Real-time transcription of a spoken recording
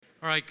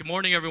All right, good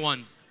morning,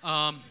 everyone.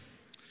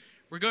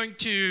 We're going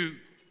to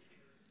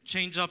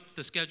change up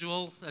the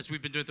schedule as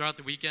we've been doing throughout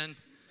the weekend.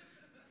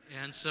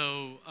 And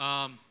so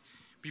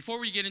before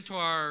we get into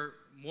our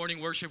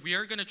morning worship, we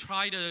are going to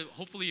try to,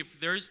 hopefully, if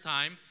there is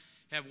time,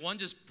 have one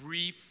just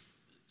brief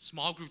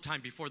small group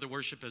time before the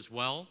worship as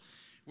well,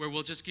 where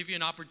we'll just give you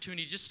an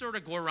opportunity, just sort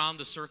of go around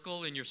the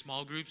circle in your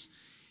small groups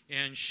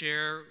and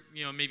share,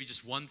 maybe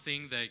just one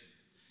thing that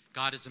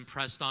God has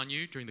impressed on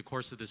you during the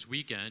course of this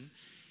weekend.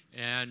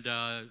 And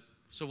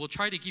so we'll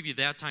try to give you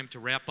that time to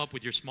wrap up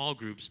with your small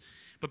groups.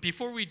 But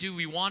before we do,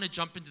 we want to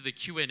jump into the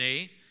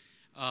Q&A.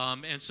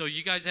 And so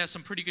you guys have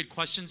some pretty good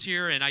questions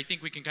here, and I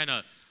think we can kind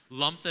of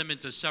lump them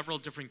into several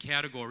different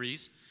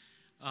categories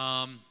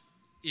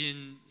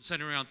in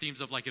centering around themes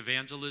of like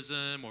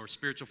evangelism or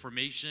spiritual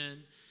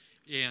formation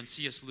and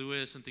C.S.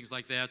 Lewis and things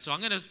like that. So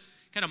I'm going to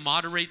kind of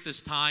moderate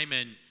this time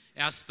and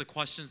ask the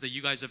questions that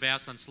you guys have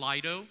asked on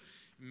Slido,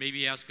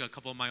 maybe ask a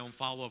couple of my own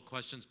follow-up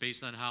questions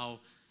based on how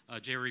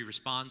Jerry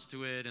responds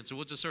to it. And so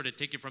we'll just sort of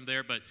take it from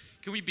there. But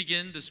can we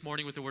begin this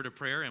morning with a word of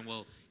prayer, and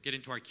we'll get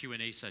into our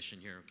Q&A session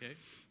here, okay?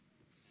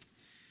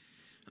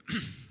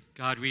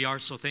 God, we are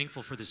so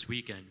thankful for this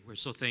weekend. We're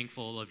so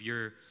thankful of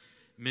your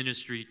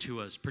ministry to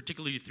us,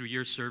 particularly through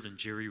your servant,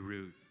 Jerry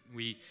Root.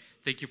 We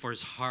thank you for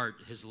his heart,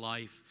 his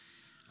life.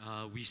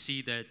 We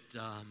see that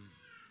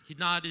he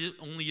not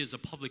only is a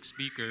public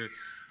speaker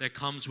that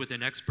comes with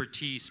an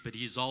expertise, but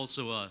he's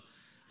also a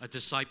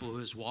disciple who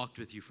has walked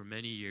with you for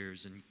many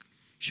years and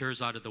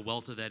shares out of the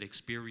wealth of that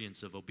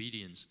experience of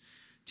obedience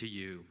to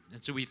you.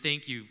 And so we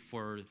thank you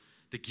for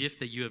the gift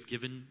that you have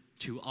given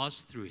to us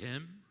through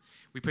him.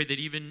 We pray that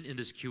even in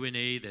this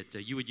Q&A that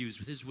you would use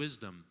his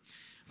wisdom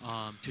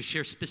to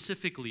share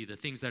specifically the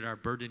things that are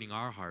burdening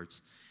our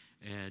hearts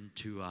and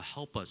to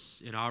help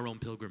us in our own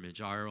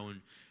pilgrimage, our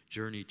own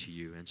journey to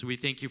you. And so we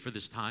thank you for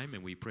this time,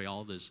 and we pray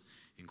all this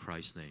in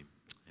Christ's name.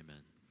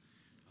 Amen.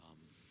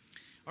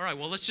 All right,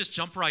 well, let's just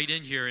jump right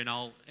in here, and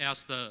I'll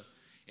ask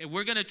and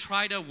we're going to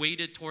try to weight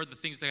it toward the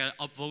things that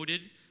got upvoted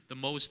the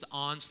most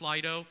on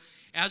Slido.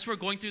 As we're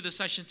going through the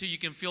session, too, you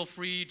can feel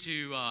free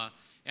to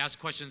ask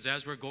questions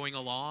as we're going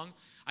along.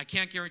 I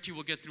can't guarantee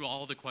we'll get through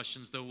all the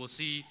questions, though. We'll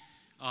see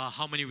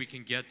how many we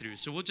can get through.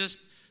 So we'll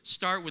just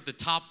start with the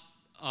top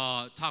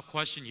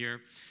question here.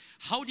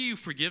 How do you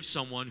forgive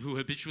someone who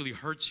habitually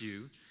hurts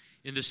you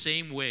in the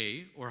same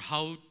way, or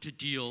how to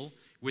deal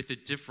with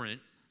it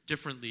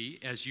differently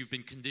as you've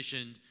been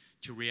conditioned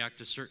to react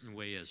a certain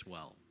way as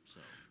well?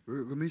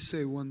 Let me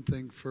say one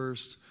thing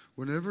first.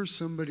 Whenever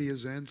somebody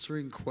is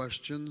answering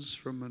questions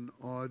from an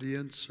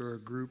audience or a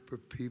group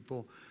of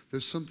people,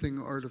 there's something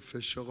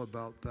artificial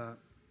about that.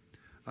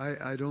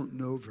 I don't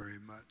know very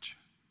much.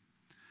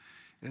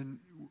 And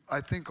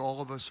I think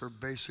all of us are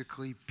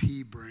basically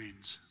pea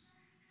brains.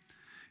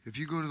 If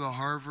you go to the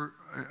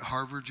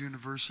Harvard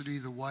University,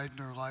 the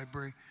Widener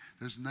Library,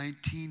 there's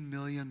 19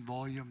 million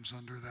volumes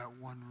under that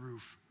one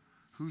roof.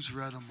 Who's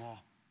read them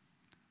all?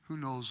 Who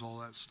knows all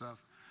that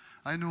stuff?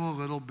 I know a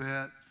little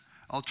bit.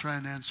 I'll try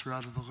and answer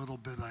out of the little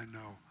bit I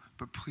know.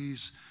 But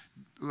please,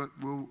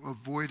 we'll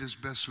avoid as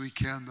best we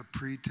can the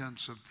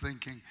pretense of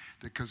thinking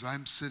that because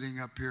I'm sitting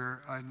up here,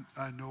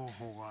 I know a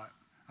whole lot.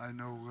 I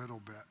know a little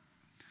bit.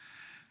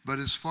 But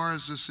as far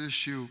as this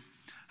issue,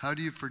 how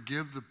do you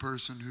forgive the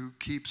person who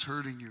keeps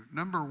hurting you?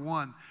 Number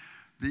one,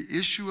 the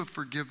issue of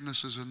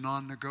forgiveness is a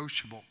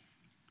non-negotiable,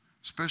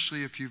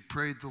 especially if you've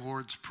prayed the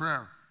Lord's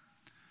Prayer.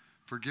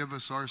 Forgive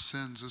us our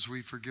sins as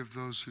we forgive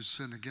those who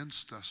sin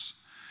against us.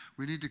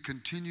 We need to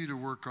continue to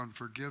work on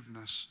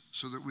forgiveness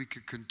so that we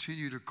could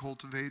continue to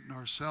cultivate in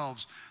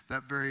ourselves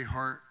that very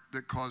heart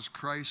that caused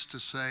Christ to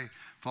say,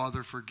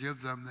 Father,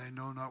 forgive them, they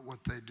know not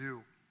what they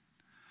do.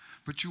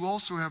 But you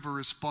also have a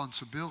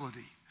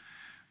responsibility.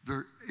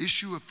 The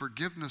issue of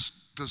forgiveness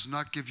does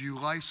not give you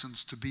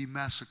license to be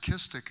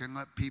masochistic and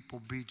let people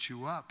beat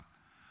you up.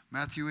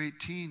 Matthew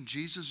 18,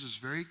 Jesus is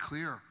very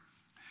clear.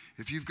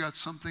 If you've got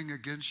something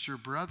against your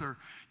brother,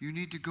 you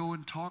need to go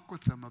and talk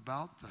with them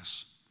about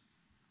this.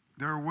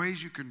 There are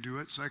ways you can do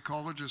it.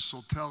 Psychologists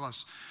will tell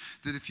us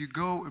that if you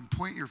go and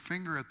point your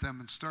finger at them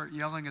and start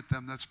yelling at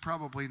them, that's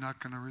probably not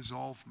going to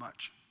resolve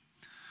much.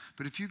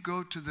 But if you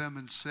go to them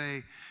and say,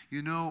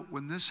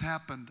 when this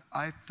happened,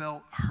 I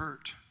felt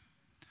hurt,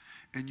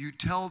 and you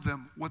tell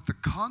them what the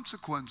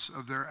consequence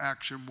of their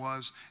action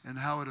was and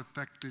how it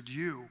affected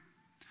you,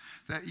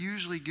 that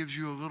usually gives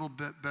you a little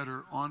bit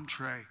better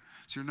entree.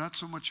 So you're not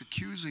so much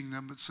accusing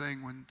them, but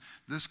saying, when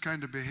this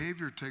kind of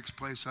behavior takes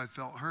place, I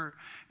felt hurt.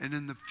 And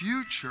in the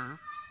future,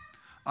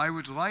 I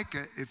would like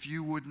it if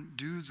you wouldn't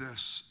do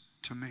this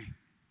to me.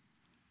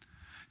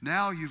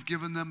 Now you've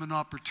given them an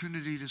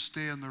opportunity to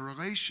stay in the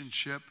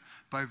relationship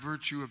by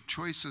virtue of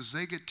choices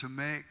they get to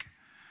make.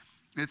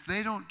 If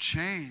they don't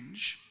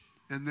change,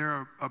 and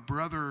they're a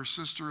brother or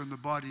sister in the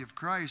body of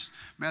Christ,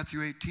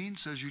 Matthew 18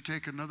 says you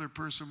take another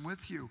person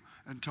with you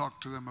and talk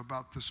to them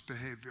about this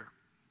behavior.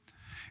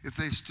 If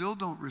they still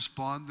don't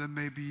respond, then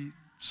maybe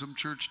some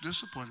church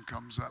discipline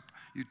comes up.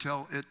 You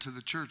tell it to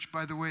the church.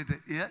 By the way, the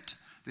it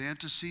The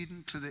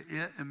antecedent to the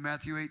it in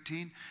Matthew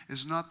 18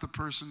 is not the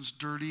person's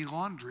dirty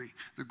laundry.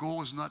 The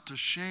goal is not to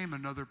shame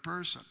another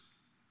person.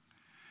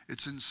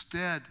 It's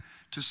instead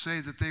to say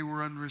that they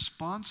were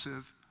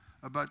unresponsive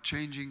about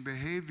changing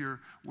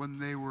behavior when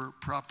they were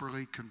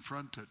properly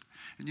confronted.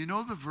 And you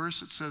know the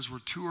verse that says,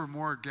 where two or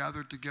more are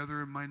gathered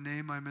together in my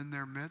name, I'm in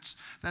their midst?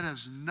 That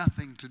has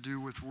nothing to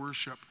do with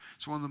worship.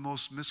 It's one of the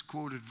most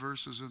misquoted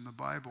verses in the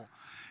Bible.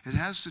 It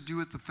has to do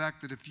with the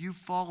fact that if you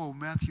follow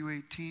Matthew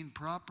 18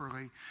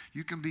 properly,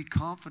 you can be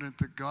confident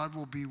that God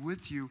will be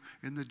with you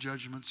in the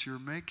judgments you're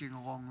making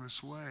along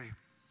this way.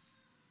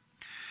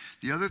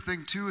 The other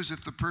thing, too, is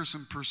if the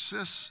person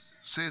persists,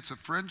 say it's a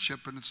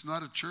friendship and it's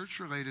not a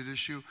church-related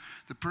issue,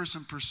 the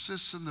person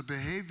persists in the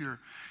behavior,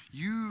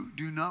 you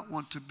do not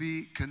want to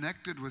be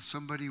connected with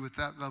somebody with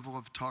that level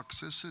of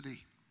toxicity.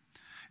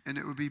 And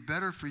it would be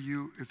better for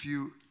you if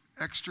you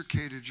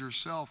extricated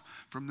yourself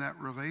from that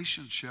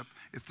relationship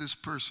if this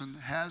person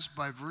has,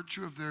 by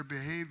virtue of their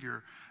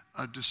behavior,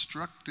 a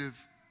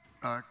destructive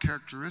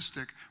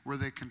characteristic where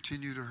they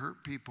continue to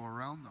hurt people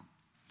around them.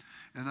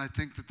 And I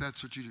think that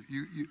that's what you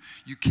do.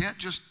 You can't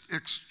just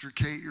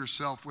extricate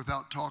yourself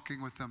without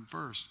talking with them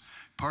first.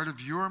 Part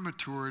of your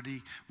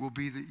maturity will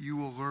be that you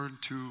will learn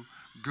to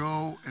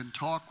go and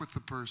talk with the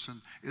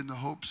person in the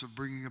hopes of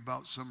bringing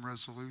about some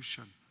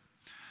resolution.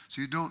 So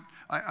you don't,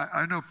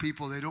 I know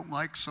people, they don't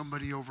like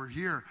somebody over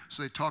here,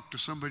 so they talk to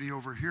somebody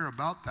over here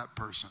about that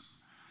person.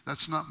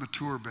 That's not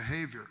mature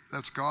behavior.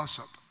 That's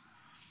gossip.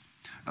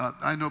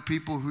 I know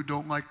people who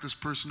don't like this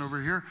person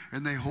over here,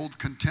 and they hold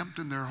contempt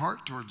in their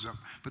heart towards them,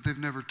 but they've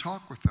never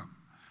talked with them.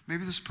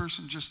 Maybe this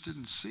person just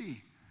didn't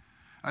see.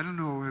 I don't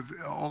know, have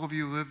all of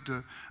you lived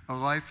a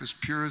life as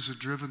pure as a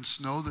driven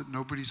snow that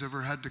nobody's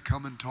ever had to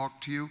come and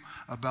talk to you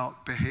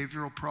about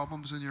behavioral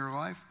problems in your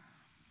life?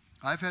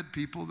 I've had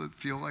people that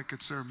feel like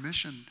it's their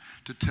mission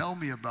to tell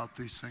me about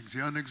these things.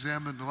 The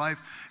unexamined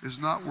life is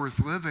not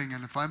worth living,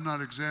 and if I'm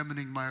not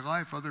examining my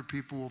life, other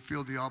people will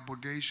feel the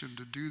obligation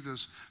to do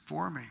this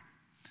for me.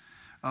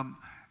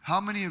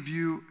 How many of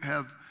you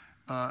have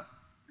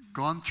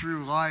gone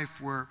through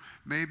life where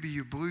maybe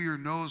you blew your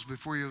nose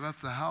before you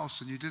left the house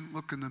and you didn't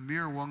look in the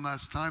mirror one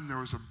last time, there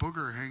was a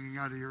booger hanging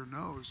out of your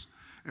nose?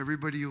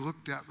 Everybody you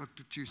looked at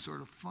you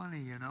sort of funny,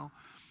 you know?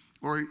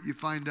 Or you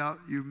find out,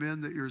 you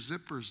men, that your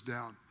zipper's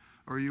down.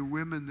 Or you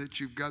women, that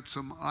you've got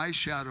some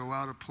eyeshadow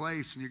out of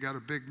place and you got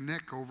a big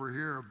nick over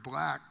here of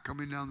black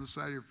coming down the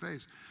side of your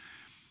face.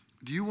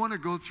 Do you want to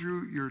go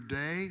through your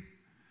day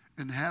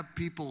and have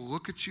people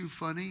look at you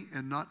funny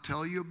and not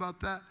tell you about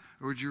that?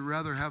 Or would you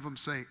rather have them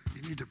say,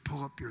 you need to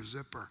pull up your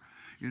zipper,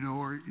 you know,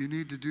 or you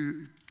need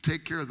to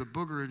take care of the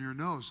booger in your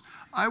nose?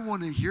 I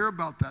want to hear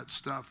about that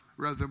stuff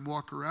rather than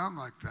walk around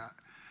like that.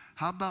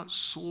 How about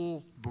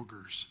soul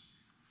boogers?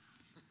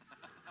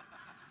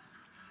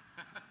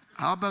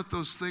 How about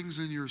those things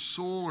in your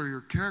soul or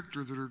your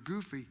character that are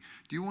goofy?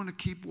 Do you want to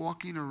keep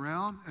walking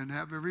around and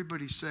have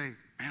everybody say,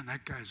 man,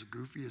 that guy's a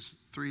goofy as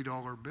a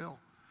 $3 bill?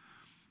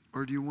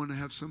 Or do you want to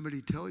have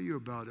somebody tell you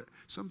about it?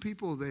 Some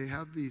people, they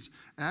have these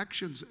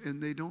actions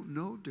and they don't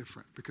know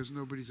different because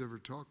nobody's ever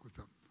talked with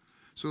them.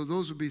 So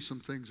those would be some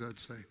things I'd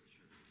say.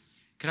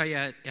 Could I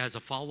add, as a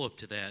follow-up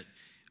to that,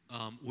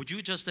 would you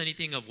adjust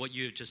anything of what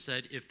you have just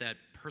said if that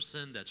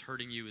person that's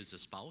hurting you is a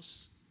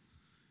spouse?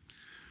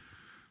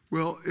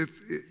 Well,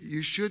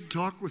 you should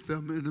talk with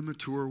them in a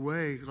mature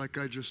way, like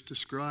I just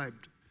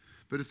described.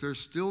 But if there's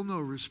still no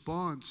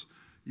response,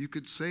 you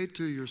could say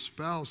to your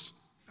spouse,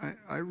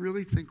 I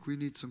really think we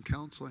need some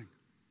counseling.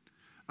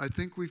 I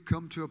think we've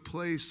come to a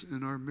place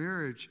in our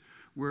marriage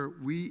where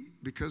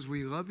because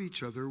we love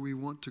each other, we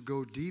want to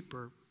go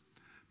deeper,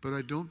 but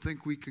I don't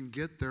think we can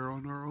get there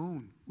on our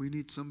own. We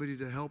need somebody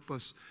to help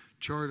us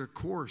chart a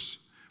course.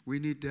 We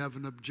need to have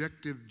an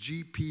objective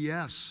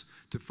GPS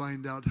to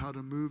find out how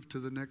to move to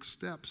the next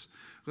steps.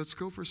 Let's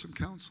go for some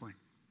counseling.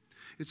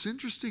 It's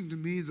interesting to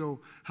me,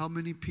 though, how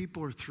many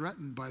people are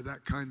threatened by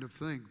that kind of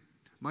thing.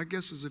 My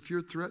guess is if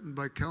you're threatened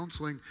by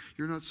counseling,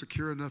 you're not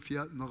secure enough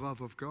yet in the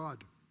love of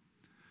God.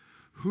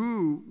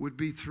 Who would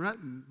be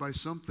threatened by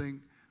something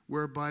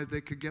whereby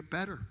they could get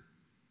better?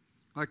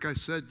 Like I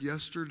said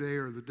yesterday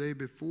or the day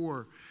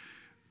before,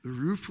 the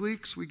roof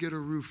leaks, we get a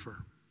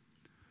roofer.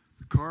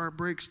 The car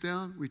breaks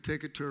down, we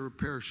take it to a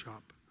repair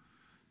shop.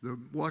 The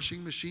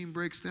washing machine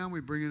breaks down, we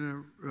bring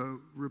in a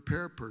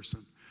repair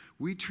person.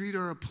 We treat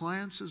our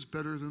appliances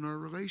better than our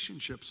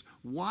relationships.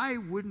 Why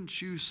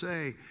wouldn't you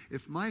say,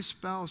 if my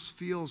spouse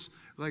feels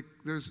like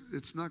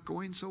it's not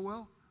going so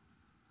well,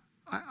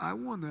 I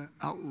want to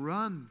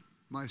outrun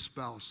my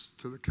spouse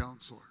to the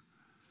counselor,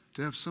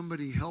 to have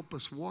somebody help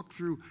us walk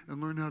through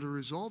and learn how to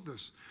resolve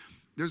this.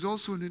 There's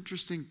also an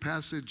interesting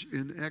passage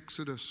in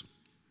Exodus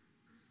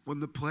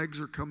when the plagues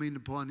are coming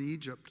upon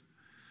Egypt.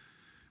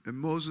 And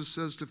Moses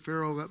says to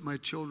Pharaoh, let my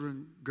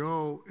children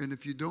go, and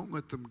if you don't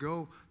let them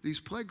go,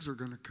 these plagues are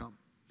going to come.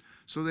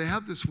 So they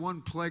have this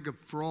one plague of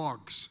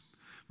frogs.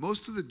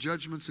 Most of the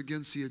judgments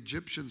against the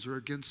Egyptians are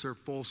against their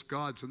false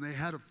gods, and they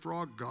had a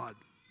frog god.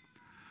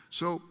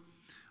 So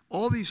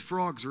all these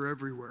frogs are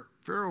everywhere.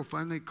 Pharaoh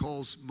finally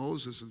calls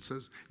Moses and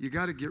says, you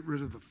got to get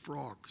rid of the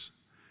frogs.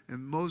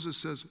 And Moses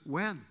says,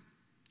 when?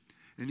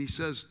 And he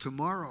says,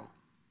 tomorrow.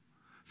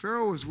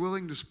 Pharaoh was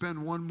willing to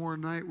spend one more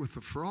night with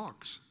the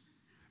frogs.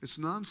 It's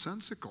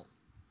nonsensical.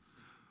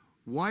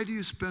 Why do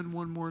you spend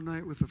one more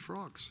night with the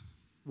frogs?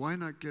 Why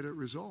not get it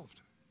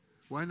resolved?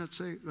 Why not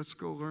say, let's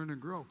go learn and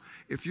grow?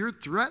 If you're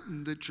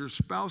threatened that your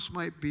spouse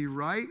might be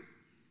right,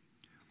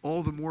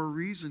 all the more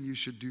reason you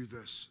should do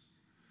this.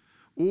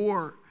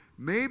 Or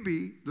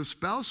maybe the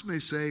spouse may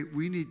say,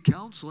 we need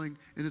counseling,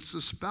 and it's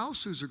the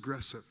spouse who's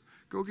aggressive.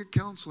 Go get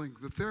counseling.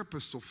 The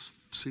therapist will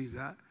see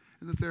that,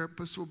 and the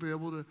therapist will be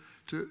able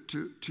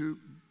to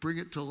bring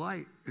it to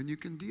light, and you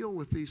can deal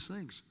with these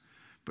things.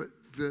 But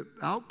the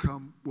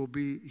outcome will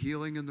be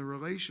healing in the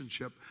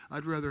relationship.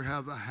 I'd rather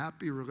have a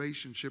happy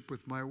relationship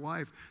with my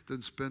wife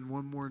than spend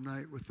one more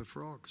night with the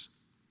frogs.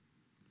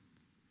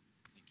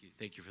 Thank you.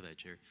 Thank you for that,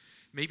 Jerry.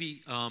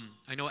 Maybe,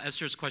 I know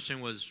Esther's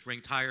question was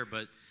ranked higher,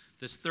 but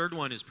this third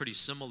one is pretty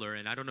similar,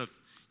 and I don't know if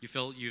you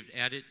felt you've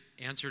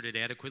answered it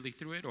adequately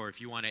through it, or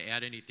if you want to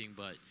add anything,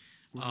 but,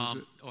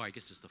 I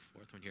guess it's the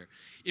fourth one here.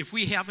 If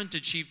we haven't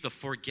achieved the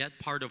forget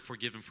part of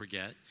forgive and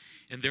forget,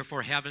 and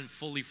therefore haven't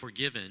fully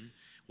forgiven,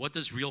 what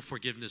does real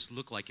forgiveness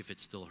look like if it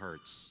still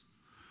hurts?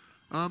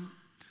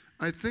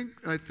 I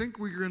think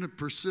we're going to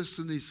persist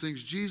in these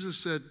things. Jesus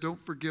said,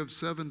 don't forgive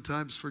 7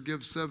 times,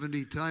 forgive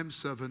 70 times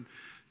 7.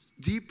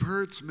 Deep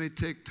hurts may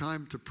take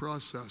time to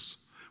process.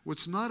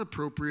 What's not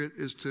appropriate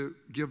is to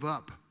give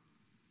up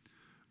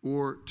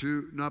or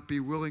to not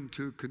be willing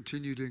to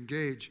continue to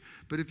engage.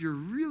 But if you're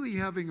really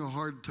having a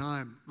hard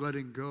time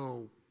letting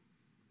go,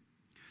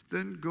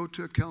 then go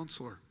to a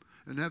counselor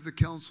and have the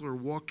counselor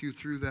walk you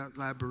through that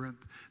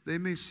labyrinth. They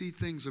may see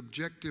things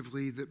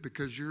objectively that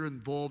because you're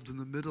involved in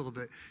the middle of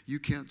it, you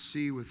can't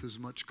see with as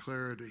much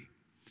clarity.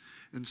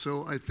 And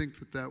so I think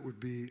that would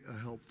be a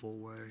helpful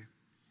way.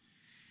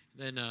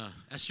 Then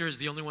Esther is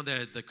the only one that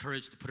had the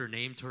courage to put her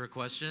name to her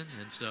question.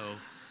 And so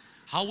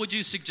how would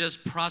you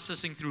suggest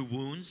processing through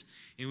wounds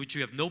in which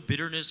you have no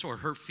bitterness or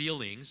hurt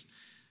feelings,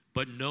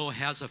 but no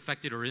has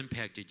affected or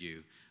impacted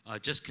you?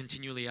 Just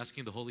continually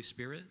asking the Holy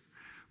Spirit?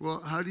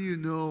 Well, how do you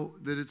know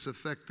that it's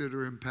affected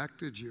or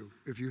impacted you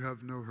if you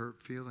have no hurt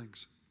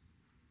feelings?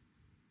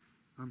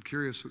 I'm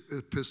curious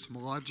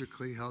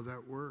epistemologically how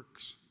that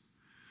works.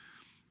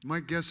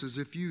 My guess is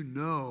if you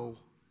know,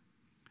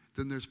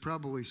 then there's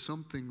probably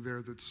something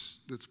there that's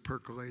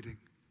percolating.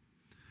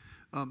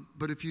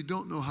 But if you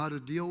don't know how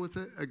to deal with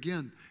it,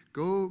 again,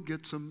 go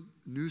get some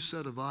new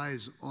set of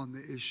eyes on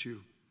the issue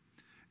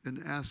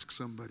and ask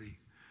somebody.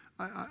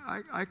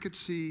 I could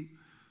see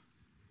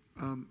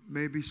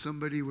maybe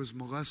somebody was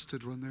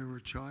molested when they were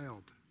a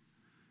child.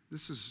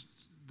 This is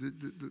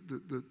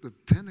the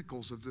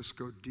tentacles of this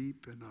go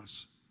deep in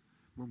us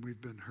when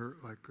we've been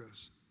hurt like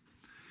this.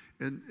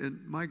 And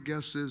my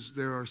guess is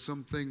there are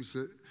some things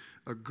that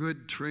a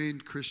good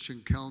trained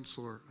Christian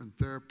counselor and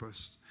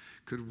therapist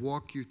could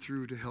walk you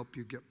through to help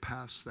you get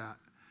past that.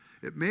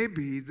 It may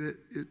be that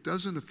it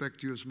doesn't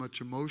affect you as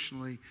much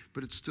emotionally,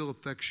 but it still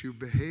affects you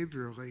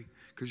behaviorally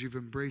because you've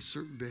embraced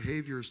certain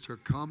behaviors to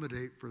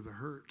accommodate for the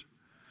hurt.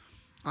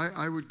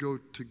 I would go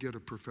to get a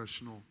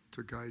professional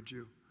to guide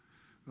you.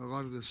 A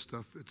lot of this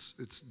stuff,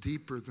 it's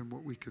deeper than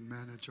what we can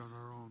manage on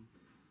our own.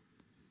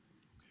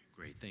 Okay,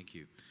 great, thank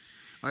you.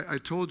 I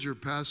told your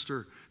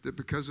pastor that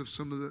because of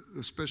some of the,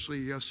 especially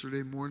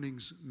yesterday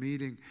morning's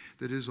meeting,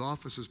 that his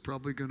office is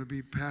probably going to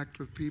be packed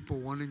with people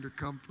wanting to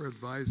come for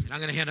advice. And I'm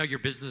going to hand out your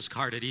business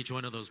card at each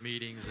one of those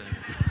meetings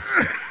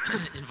and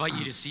invite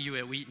you to see you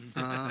at Wheaton.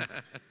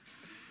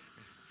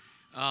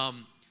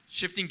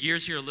 Shifting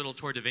gears here a little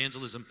toward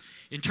evangelism.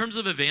 In terms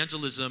of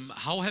evangelism,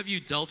 how have you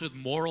dealt with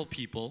moral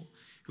people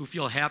who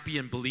feel happy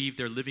and believe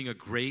they're living a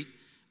great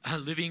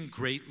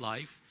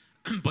life,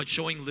 but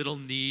showing little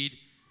need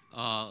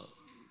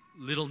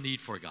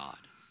for God?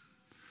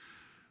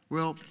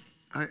 Well,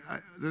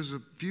 there's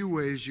a few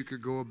ways you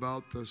could go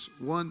about this.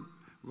 One,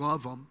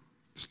 love them,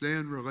 stay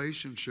in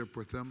relationship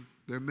with them.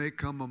 There may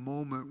come a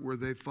moment where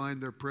they find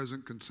their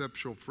present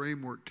conceptual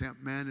framework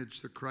can't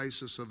manage the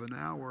crisis of an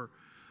hour.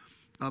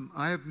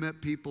 I have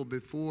met people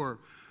before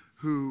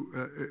who,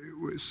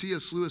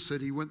 C.S. Lewis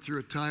said he went through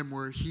a time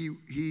where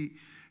he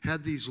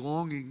had these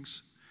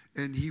longings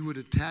and he would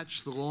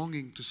attach the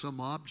longing to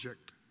some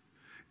object.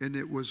 And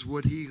it was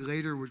what he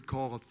later would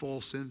call a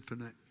false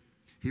infinite.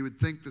 He would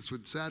think this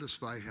would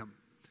satisfy him.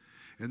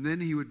 And then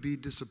he would be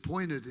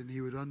disappointed and he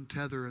would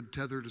untether and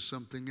tether to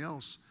something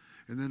else.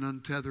 And then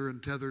untether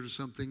and tether to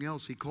something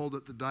else. He called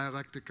it the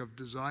dialectic of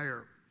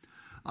desire.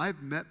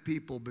 I've met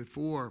people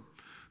before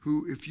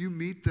who, if you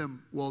meet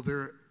them while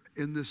they're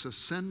in this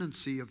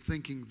ascendancy of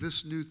thinking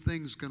this new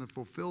thing's going to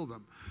fulfill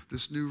them,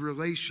 this new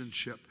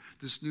relationship,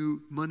 this new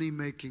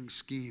money-making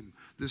scheme,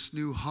 this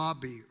new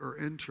hobby or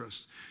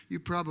interest, you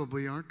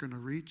probably aren't going to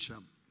reach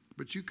them.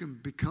 But you can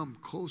become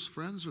close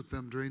friends with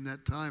them during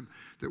that time,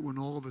 that when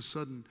all of a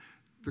sudden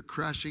the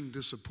crashing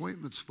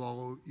disappointments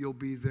follow, you'll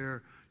be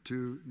there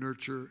to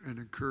nurture and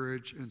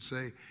encourage and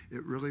say,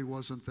 it really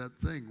wasn't that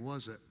thing,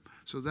 was it?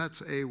 So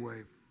that's a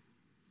way.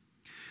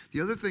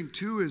 The other thing,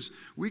 too, is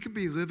we could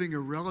be living a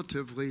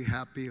relatively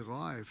happy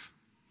life.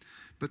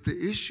 But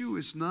the issue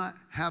is not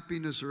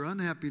happiness or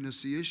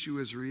unhappiness. The issue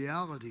is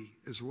reality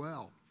as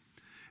well.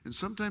 And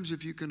sometimes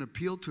if you can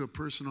appeal to a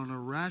person on a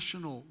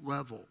rational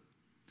level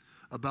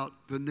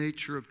about the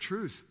nature of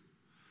truth,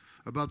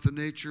 about the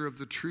nature of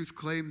the truth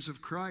claims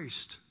of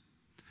Christ,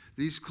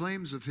 these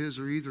claims of his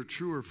are either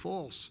true or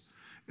false.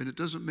 And it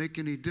doesn't make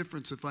any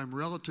difference if I'm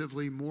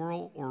relatively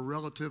moral or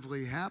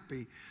relatively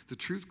happy. The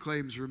truth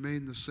claims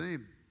remain the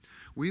same.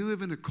 We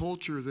live in a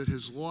culture that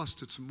has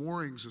lost its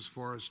moorings as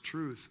far as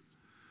truth.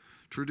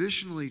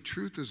 Traditionally,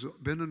 truth has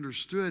been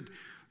understood.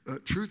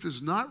 Truth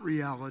is not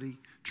reality.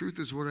 Truth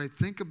is what I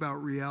think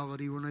about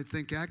reality when I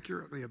think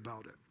accurately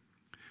about it.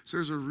 So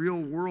there's a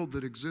real world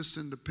that exists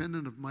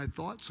independent of my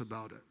thoughts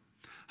about it.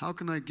 How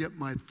can I get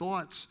my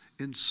thoughts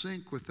in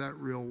sync with that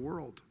real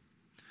world?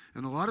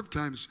 And a lot of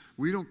times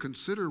we don't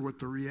consider what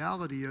the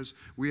reality is.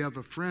 We have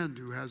a friend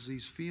who has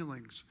these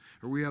feelings,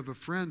 or we have a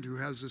friend who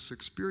has this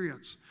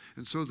experience.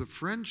 And so the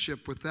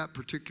friendship with that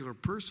particular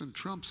person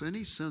trumps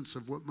any sense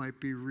of what might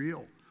be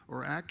real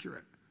or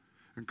accurate.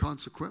 And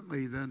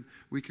consequently, then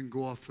we can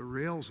go off the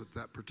rails at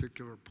that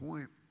particular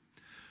point.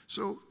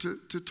 So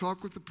to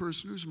talk with the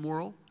person who's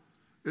moral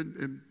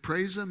and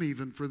praise them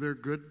even for their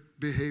good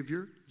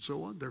behavior, and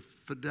so on, their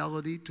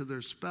fidelity to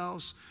their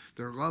spouse,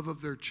 their love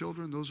of their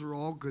children, those are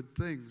all good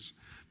things.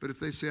 But if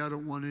they say, I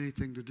don't want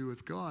anything to do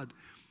with God,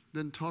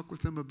 then talk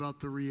with them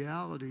about the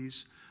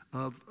realities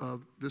of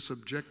this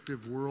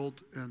objective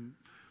world. And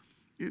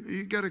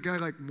you got a guy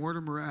like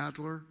Mortimer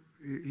Adler.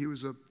 He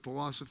was a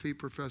philosophy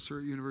professor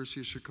at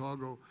University of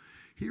Chicago.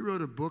 He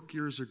wrote a book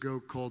years ago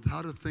called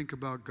How to Think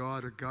About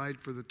God, a guide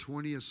for the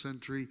 20th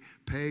century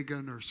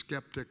pagan or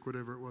skeptic,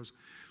 whatever it was.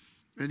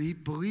 And he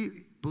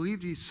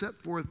believed he set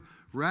forth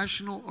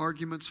rational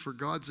arguments for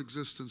God's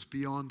existence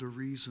beyond a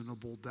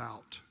reasonable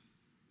doubt.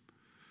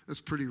 That's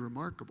pretty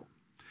remarkable.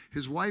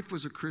 His wife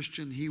was a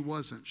Christian. He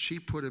wasn't. She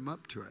put him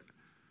up to it.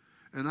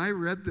 And I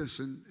read this,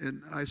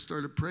 and I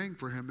started praying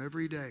for him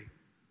every day.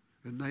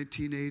 In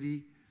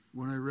 1980,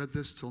 when I read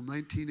this, till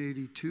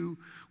 1982,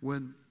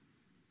 when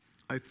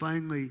I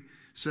finally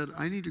said,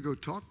 I need to go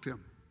talk to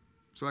him.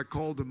 So I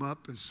called him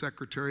up, his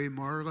secretary,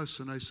 Marlis,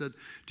 and I said,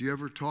 do you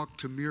ever talk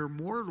to mere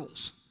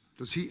mortals?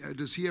 Does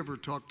he ever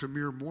talk to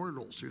mere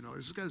mortals? You know,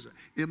 this guy's an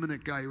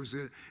eminent guy. He was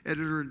the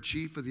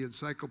editor-in-chief of the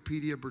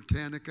Encyclopedia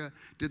Britannica,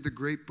 did the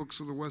great books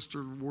of the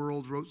Western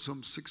world, wrote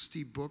some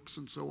 60 books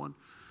and so on.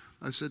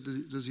 I said,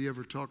 does he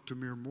ever talk to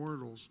mere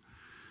mortals?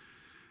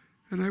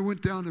 And I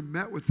went down and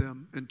met with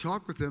him and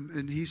talked with him,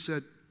 and he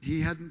said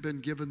he hadn't been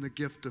given the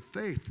gift of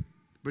faith,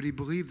 but he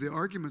believed the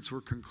arguments were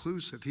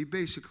conclusive. He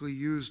basically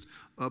used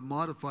a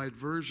modified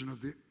version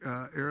of the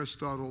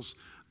Aristotle's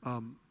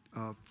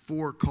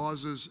 4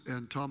 causes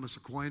and Thomas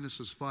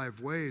Aquinas'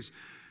 5 ways.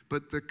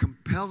 But the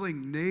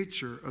compelling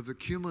nature of the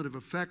cumulative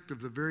effect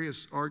of the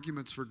various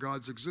arguments for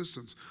God's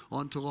existence,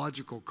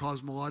 ontological,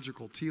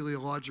 cosmological,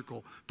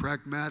 teleological,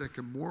 pragmatic,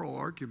 and moral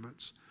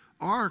arguments,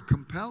 are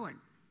compelling.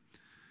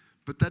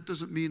 But that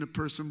doesn't mean a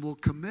person will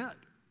commit,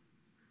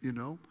 you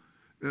know.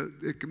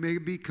 It may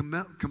be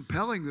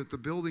compelling that the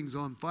building's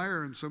on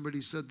fire and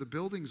somebody said the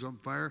building's on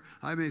fire.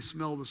 I may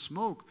smell the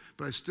smoke,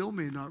 but I still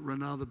may not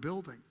run out of the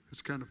building.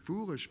 It's kind of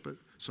foolish, but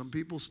some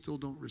people still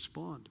don't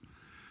respond.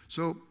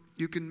 So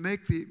you can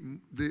make the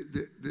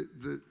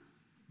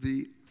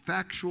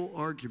factual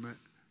argument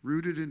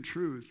rooted in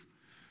truth,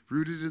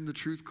 rooted in the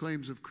truth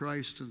claims of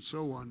Christ and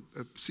so on.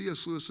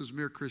 C.S. Lewis's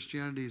Mere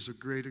Christianity is a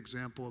great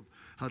example of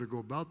how to go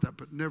about that.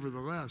 But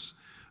nevertheless,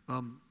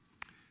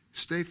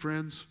 stay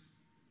friends.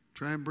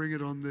 Try and bring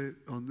it on the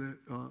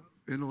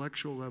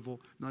intellectual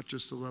level, not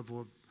just the level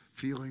of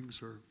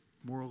feelings or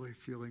morally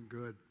feeling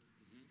good.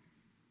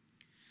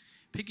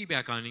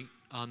 Piggyback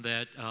on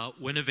that,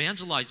 when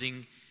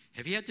evangelizing,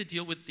 have you had to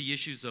deal with the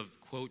issues of,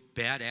 quote,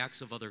 bad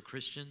acts of other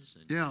Christians?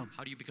 And yeah.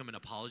 How do you become an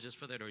apologist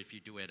for that, or if you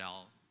do at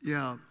all?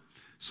 Yeah.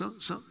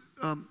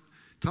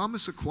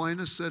 Thomas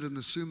Aquinas said in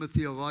the Summa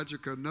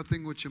Theologica,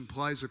 nothing which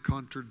implies a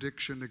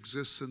contradiction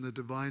exists in the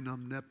divine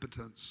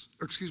omnipotence.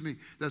 Excuse me,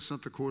 that's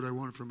not the quote I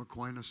wanted from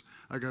Aquinas.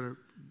 I got to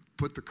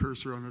put the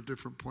cursor on a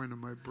different point in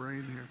my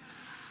brain here.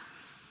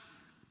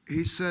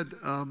 He said,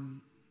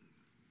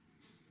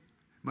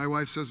 my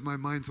wife says my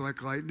mind's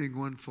like lightning,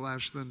 one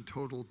flash, then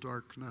total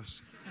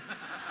darkness.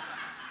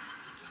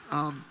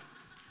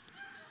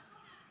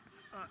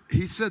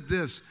 He said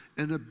this,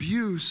 an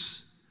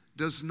abuse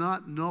does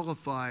not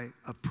nullify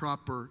a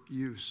proper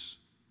use.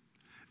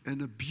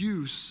 An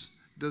abuse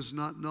does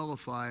not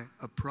nullify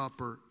a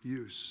proper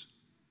use.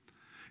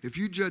 If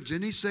you judge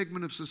any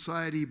segment of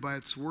society by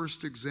its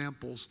worst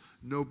examples,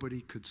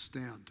 nobody could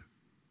stand.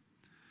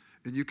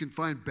 And you can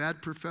find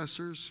bad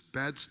professors,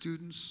 bad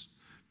students,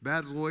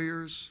 bad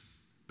lawyers,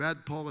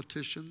 bad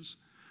politicians,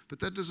 but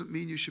that doesn't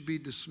mean you should be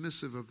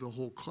dismissive of the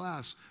whole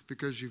class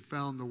because you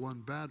found the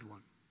one bad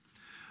one.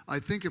 I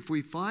think if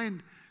we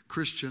find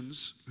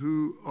Christians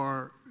who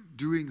are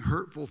doing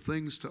hurtful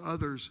things to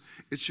others,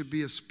 it should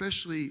be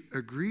especially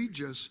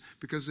egregious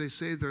because they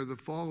say they're the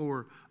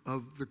follower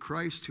of the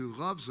Christ who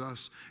loves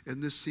us,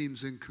 and this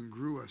seems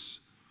incongruous.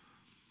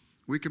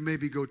 We can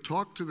maybe go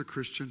talk to the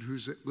Christian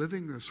who's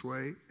living this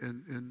way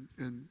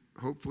and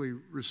hopefully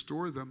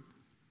restore them.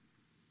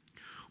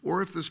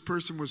 Or if this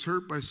person was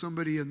hurt by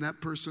somebody and that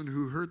person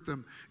who hurt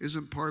them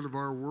isn't part of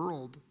our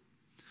world,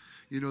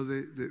 you know,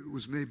 they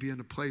was maybe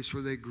in a place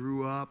where they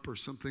grew up or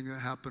something that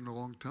happened a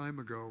long time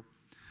ago,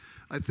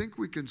 I think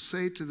we can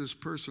say to this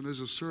person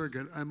as a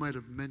surrogate, I might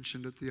have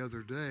mentioned it the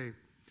other day,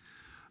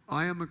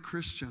 I am a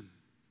Christian.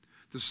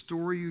 The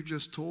story you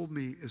just told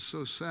me is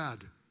so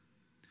sad.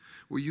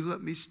 Will you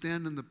let me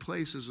stand in the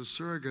place as a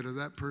surrogate of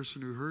that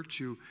person who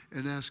hurt you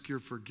and ask your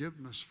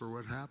forgiveness for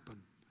what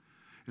happened?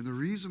 And the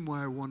reason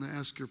why I want to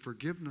ask your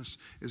forgiveness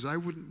is I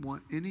wouldn't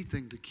want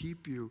anything to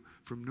keep you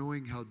from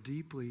knowing how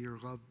deeply you're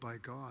loved by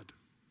God.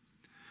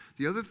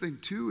 The other thing,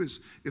 too,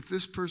 is if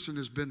this person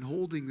has been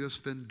holding this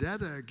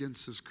vendetta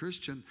against this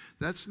Christian,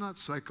 that's not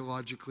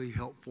psychologically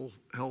helpful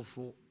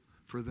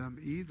for them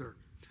either.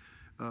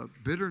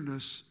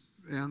 Bitterness,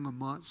 Anne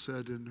Lamott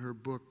said in her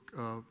book,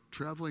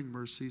 Traveling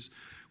Mercies,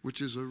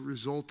 which is a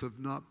result of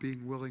not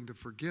being willing to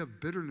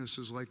forgive. Bitterness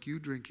is like you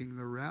drinking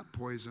the rat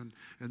poison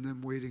and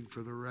then waiting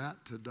for the rat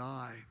to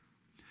die.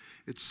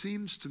 It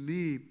seems to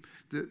me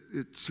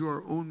that to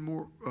our own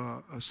more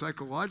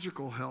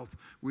psychological health,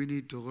 we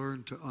need to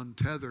learn to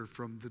untether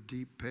from the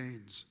deep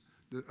pains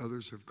that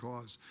others have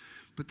caused.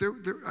 But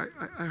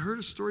I heard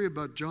a story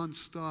about John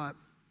Stott,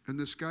 and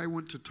this guy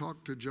went to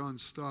talk to John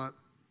Stott,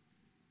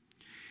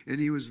 and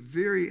he was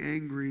very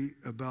angry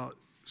about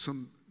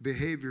some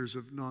behaviors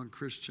of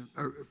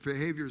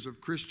behaviors of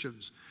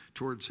Christians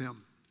towards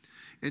him.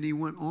 And he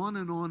went on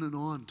and on and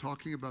on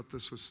talking about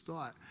this with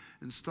Stott.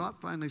 And Stott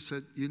finally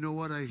said, you know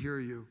what, I hear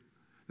you.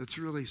 That's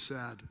really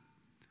sad.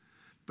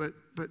 But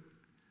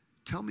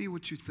tell me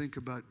what you think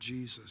about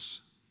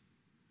Jesus.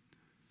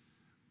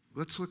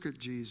 Let's look at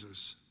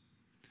Jesus.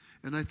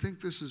 And I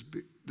think this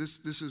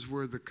is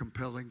where the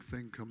compelling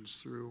thing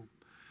comes through.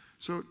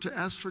 So to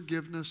ask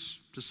forgiveness,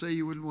 to say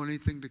you wouldn't want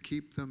anything to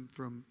keep them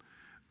from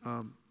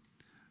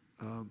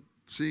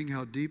seeing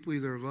how deeply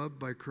they're loved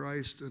by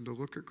Christ, and to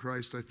look at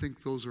Christ, I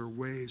think those are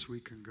ways we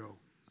can go.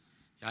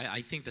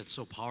 I think that's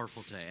so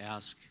powerful to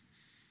ask,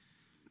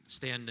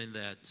 stand in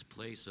that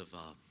place of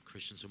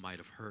Christians who might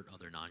have hurt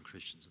other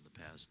non-Christians in the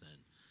past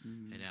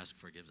and ask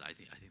forgiveness. I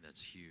think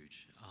that's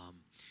huge.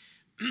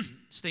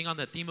 Staying on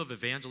that theme of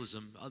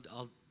evangelism,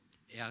 I'll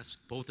ask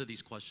both of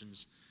these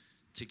questions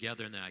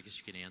together, and then I guess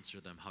you can answer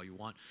them how you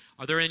want.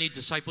 Are there any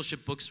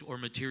discipleship books or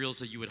materials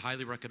that you would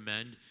highly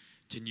recommend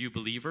to new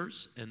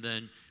believers? And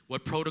then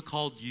what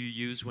protocol do you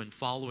use when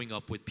following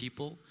up with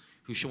people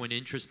who show an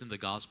interest in the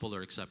gospel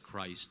or accept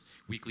Christ?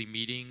 Weekly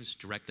meetings,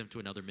 direct them to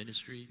another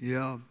ministry?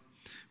 Yeah.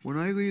 When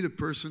I lead a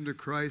person to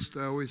Christ,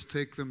 I always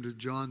take them to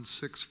John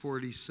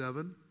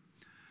 6:47.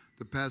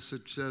 The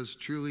passage says,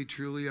 truly,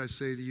 truly, I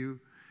say to you,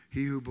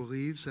 he who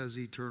believes has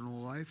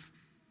eternal life.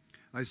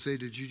 I say,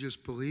 did you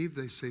just believe?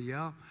 They say,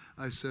 yeah.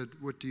 I said,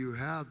 what do you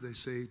have? They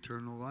say,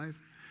 eternal life.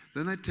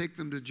 Then I take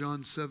them to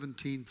John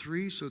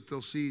 17:3 so that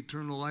they'll see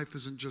eternal life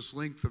isn't just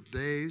length of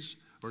days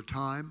or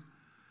time,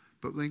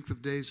 but length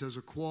of days has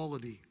a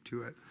quality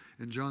to it.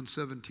 In John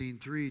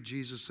 17:3,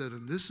 Jesus said,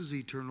 and this is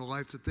eternal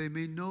life, that they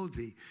may know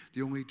thee,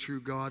 the only true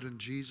God, and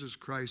Jesus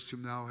Christ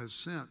whom thou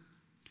hast sent.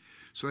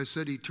 So I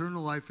said,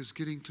 eternal life is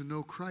getting to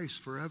know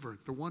Christ forever,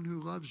 the one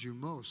who loves you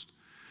most.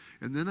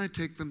 And then I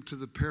take them to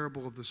the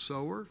parable of the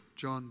sower,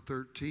 John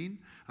 13.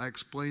 I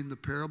explain the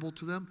parable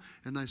to them,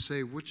 and I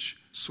say, which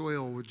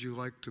soil would you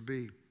like to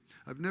be?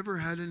 I've never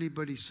had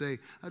anybody say,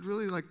 I'd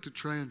really like to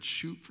try and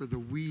shoot for the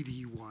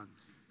weedy one.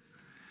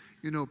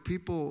 You know,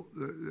 people,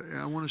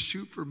 I want to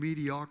shoot for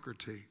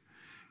mediocrity.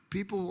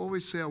 People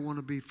always say, I want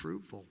to be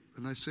fruitful.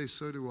 And I say,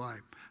 so do I.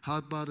 How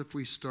about if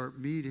we start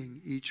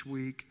meeting each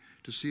week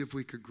to see if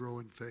we could grow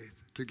in faith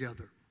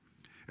together?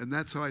 And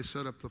that's how I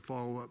set up the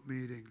follow-up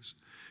meetings.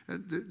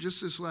 And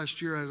just this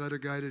last year, I led a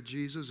guy to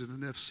Jesus in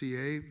an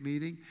FCA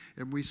meeting,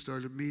 and we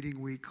started meeting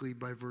weekly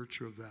by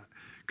virtue of that.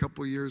 A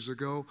couple years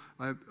ago,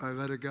 I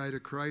led a guy to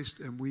Christ,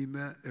 and we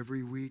met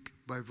every week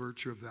by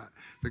virtue of that.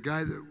 The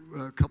guy that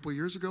a couple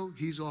years ago,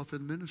 he's off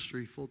in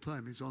ministry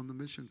full-time. He's on the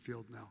mission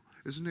field now.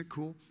 Isn't it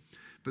cool?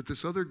 But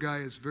this other guy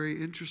is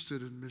very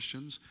interested in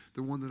missions,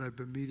 the one that I've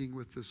been meeting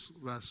with this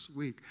last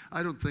week.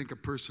 I don't think a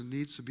person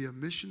needs to be a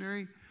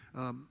missionary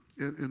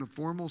in a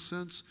formal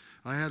sense.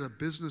 I had a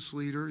business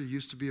leader. He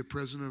used to be a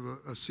president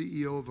of a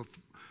CEO of a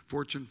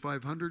Fortune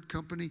 500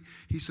 company.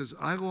 He says,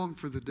 I long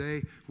for the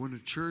day when a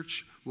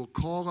church will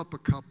call up a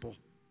couple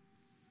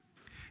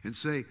and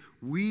say,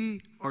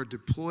 we are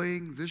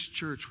deploying this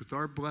church with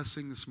our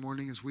blessing this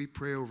morning as we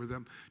pray over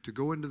them to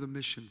go into the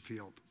mission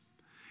field.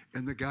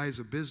 And the guy's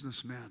a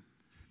businessman.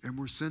 And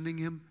we're sending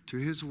him to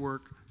his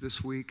work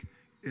this week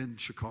in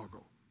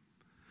Chicago.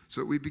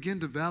 So we begin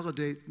to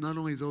validate not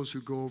only those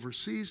who go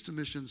overseas to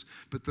missions,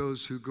 but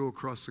those who go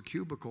across the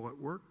cubicle at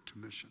work to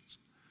missions.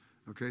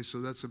 Okay, so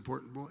that's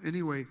important. Well,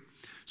 anyway,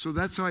 so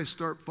that's how I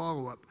start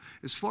follow-up.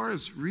 As far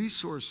as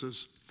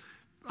resources,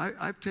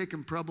 I've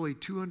taken probably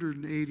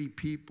 280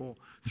 people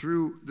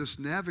through this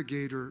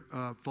Navigator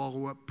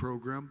follow-up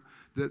program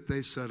that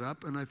they set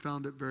up, and I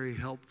found it very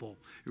helpful.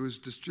 It was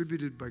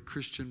distributed by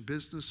Christian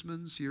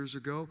businessmen years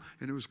ago,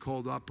 and it was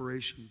called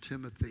Operation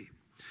Timothy.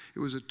 It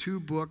was a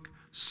 2-book,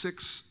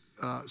 6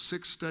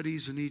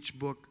 studies in each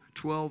book,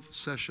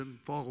 12-session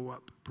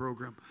follow-up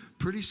program.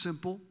 Pretty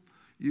simple.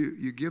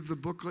 You give the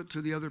booklet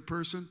to the other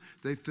person.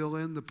 They fill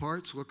in the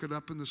parts, look it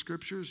up in the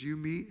scriptures. You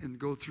meet and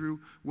go through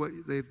what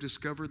they've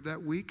discovered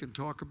that week and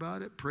talk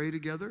about it, pray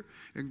together,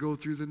 and go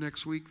through the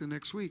next week.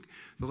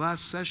 The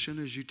last session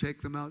is you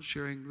take them out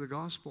sharing the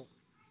gospel.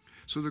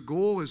 So the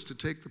goal is to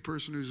take the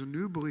person who's a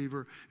new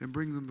believer and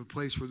bring them to a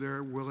place where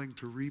they're willing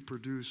to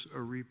reproduce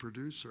a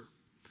reproducer.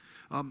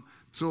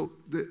 So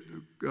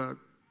the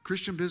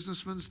Christian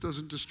Businessmen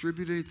doesn't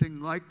distribute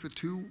anything like the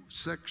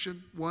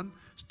 2-section one,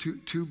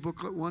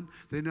 2-booklet one.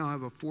 They now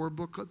have a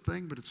 4-booklet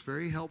thing, but it's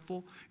very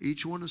helpful.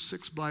 Each one is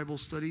 6 Bible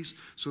studies.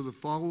 So the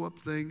follow-up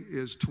thing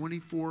is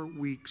 24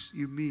 weeks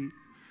you meet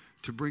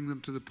to bring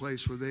them to the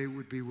place where they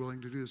would be willing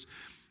to do this.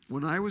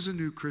 When I was a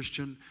new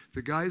Christian,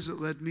 the guys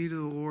that led me to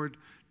the Lord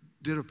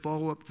did a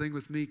follow-up thing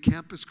with me,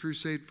 Campus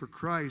Crusade for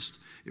Christ.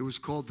 It was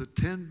called the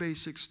 10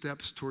 Basic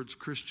Steps Towards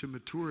Christian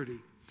Maturity.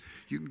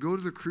 You can go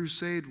to the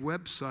Crusade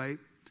website,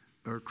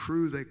 or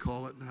Crew they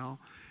call it now,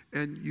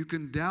 and you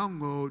can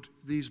download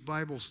these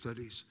Bible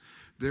studies.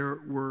 It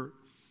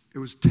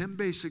was 10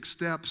 basic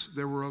steps.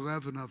 There were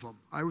 11 of them.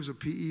 I was a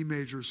PE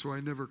major, so I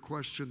never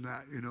questioned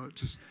that.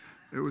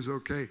 It was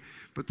okay.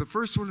 But the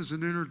first one is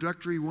an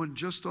introductory one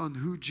just on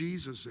who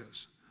Jesus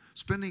is.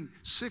 Spending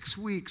 6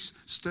 weeks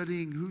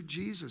studying who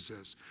Jesus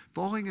is.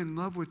 Falling in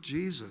love with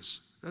Jesus.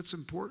 That's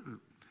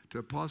important to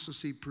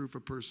apostasy-proof a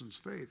person's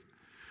faith.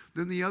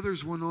 Then the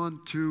others went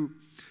on to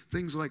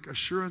things like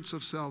assurance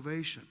of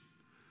salvation,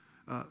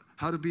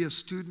 how to be a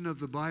student of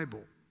the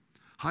Bible,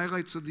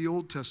 highlights of the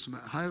Old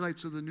Testament,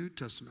 highlights of the New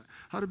Testament,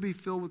 how to be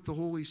filled with the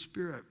Holy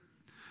Spirit,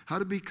 how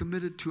to be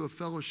committed to a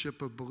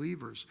fellowship of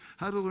believers,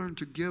 how to learn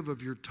to give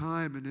of your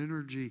time and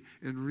energy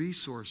and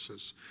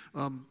resources.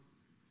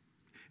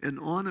 And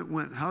on it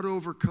went, how to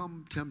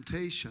overcome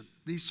temptation,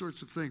 these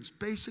sorts of things,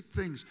 basic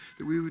things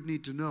that we would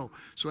need to know.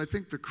 So I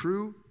think the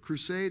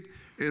Crusade,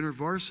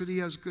 InterVarsity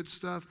has good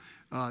stuff,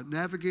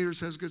 Navigators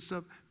has good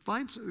stuff.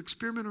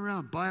 Experiment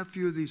around, buy a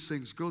few of these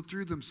things, go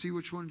through them, see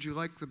which ones you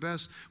like the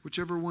best,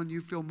 whichever one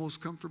you feel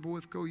most comfortable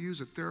with, go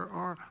use it. There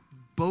are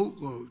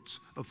boatloads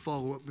of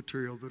follow-up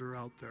material that are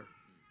out there.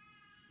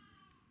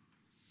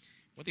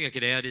 One thing I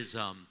could add is,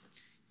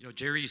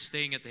 Jerry's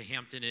staying at the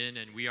Hampton Inn,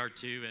 and we are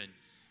too, and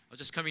I was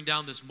just coming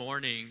down this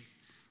morning,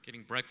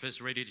 getting breakfast,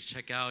 ready to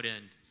check out,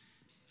 and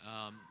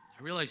I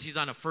realized he's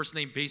on a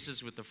first-name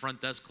basis with the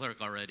front desk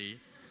clerk already.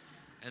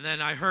 And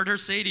then I heard her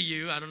say to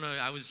you, I don't know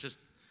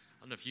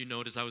if you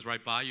noticed I was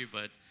right by you,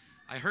 but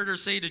I heard her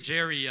say to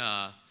Jerry,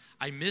 I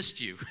missed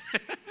you.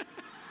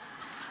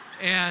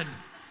 And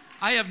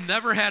I have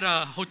never had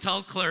a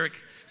hotel clerk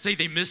say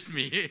they missed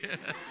me.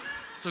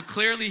 So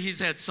clearly he's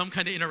had some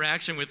kind of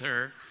interaction with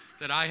her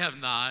that I have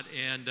not,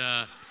 and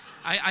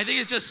I think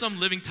it's just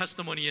some living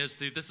testimony as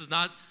to this is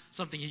not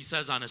something he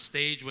says on a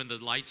stage when the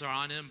lights are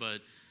on him,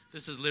 but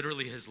this is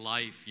literally his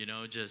life,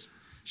 just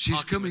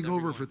She's coming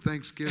over for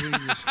Thanksgiving.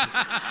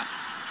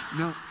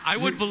 No, I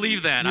would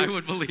believe that. I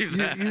would believe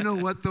that. You know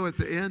what, though? At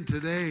the end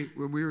today,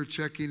 when we were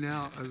checking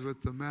out, I was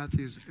with the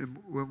Matthews, and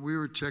when we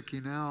were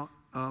checking out,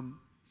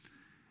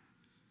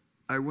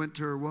 I went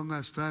to her one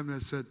last time,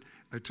 and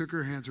I took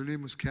her hands. Her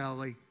name was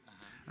Callie.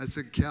 I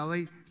said,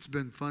 Callie, it's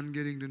been fun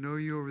getting to know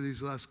you over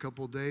these last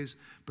couple of days,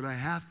 but I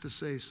have to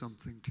say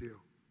something to you.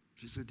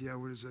 She said, yeah,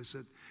 what is it? I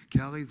said,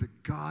 Callie, the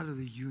God of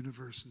the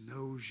universe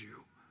knows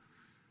you,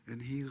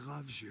 and he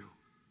loves you.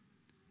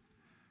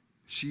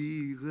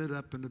 She lit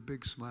up in a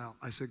big smile.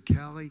 I said,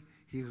 Callie,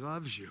 he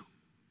loves you.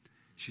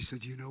 She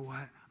said, you know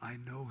what? I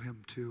know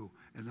him too,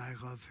 and I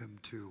love him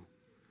too.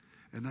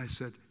 And I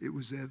said, it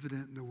was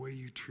evident in the way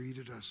you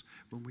treated us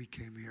when we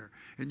came here.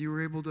 And you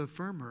were able to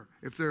affirm her.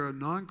 If they're a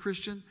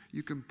non-Christian,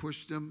 you can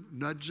push them,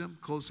 nudge them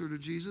closer to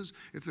Jesus.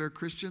 If they're a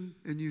Christian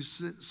and you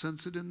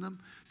sense it in them,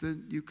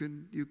 then you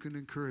can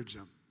encourage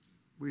them.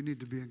 We need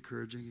to be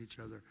encouraging each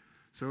other.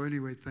 So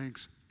anyway,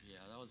 thanks. Yeah,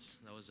 that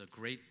was a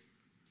great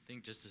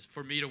thing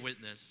for me to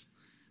witness,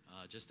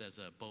 just as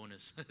a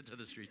bonus to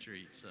this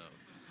retreat. So,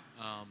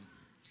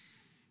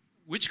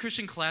 which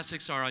Christian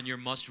classics are on your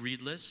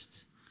must-read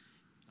list?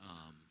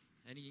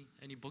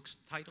 Any books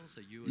titles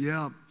that you?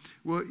 Yeah,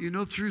 well,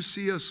 through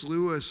C.S.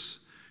 Lewis,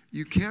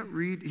 you can't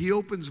read. He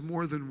opens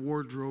more than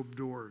wardrobe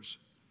doors.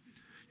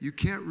 You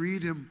can't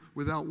read him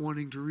without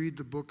wanting to read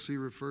the books he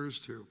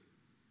refers to.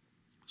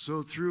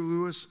 So through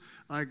Lewis,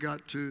 I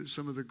got to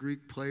some of the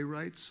Greek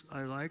playwrights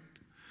I liked.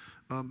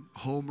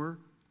 Homer,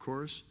 of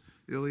course,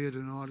 Iliad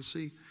and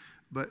Odyssey.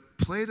 But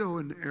Plato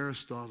and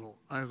Aristotle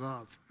I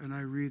love, and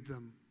I read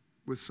them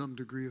with some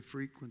degree of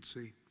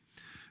frequency.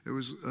 It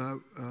was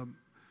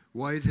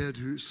Whitehead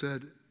who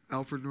said,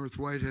 Alfred North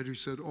Whitehead, who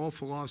said all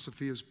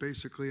philosophy is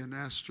basically an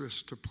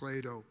asterisk to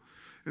Plato.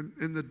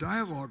 And the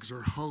dialogues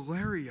are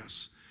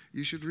hilarious.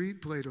 You should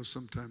read Plato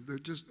sometime.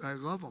 I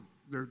love them.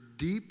 They're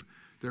deep,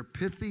 they're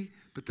pithy,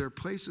 but there are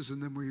places in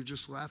them where you're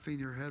just laughing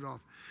your head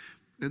off.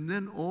 And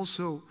then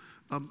also,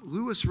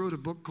 Lewis wrote a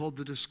book called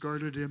The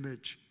Discarded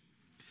Image.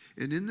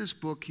 And in this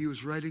book, he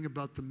was writing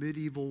about the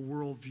medieval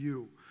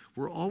worldview.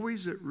 We're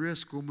always at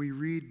risk when we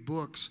read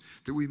books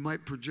that we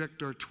might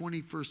project our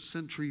 21st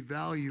century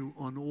value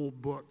on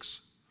old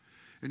books.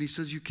 And he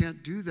says, you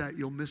can't do that.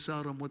 You'll miss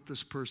out on what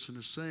this person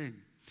is saying.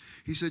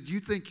 He said, you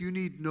think you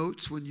need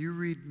notes when you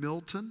read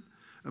Milton?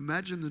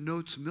 Imagine the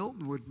notes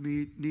Milton would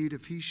need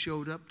if he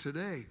showed up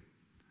today.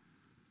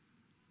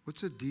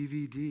 What's a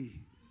DVD?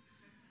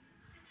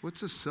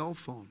 What's a cell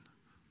phone?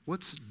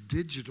 What's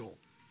digital?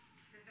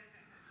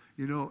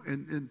 You know,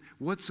 and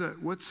what's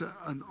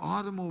an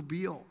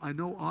automobile? I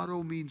know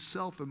auto means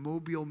self and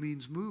mobile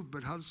means move,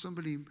 but how does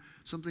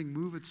something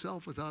move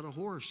itself without a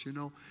horse, you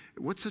know?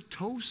 What's a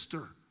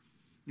toaster?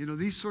 You know,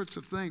 these sorts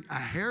of things. A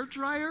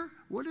hairdryer?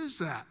 What is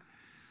that?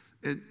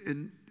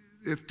 And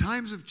if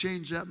times have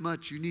changed that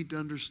much, you need to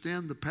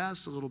understand the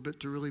past a little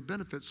bit to really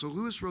benefit. So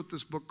Lewis wrote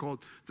this book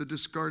called The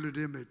Discarded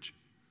Image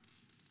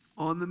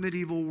on the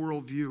medieval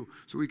worldview,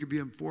 so we could be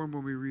informed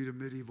when we read a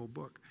medieval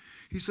book.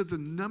 He said the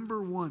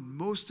number one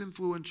most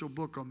influential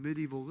book on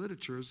medieval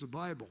literature is the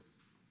Bible.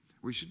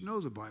 We should know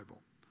the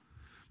Bible.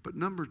 But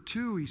number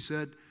two, he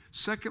said,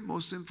 second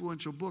most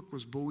influential book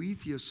was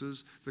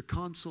Boethius's The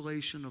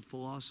Consolation of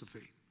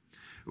Philosophy.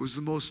 It was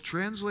the most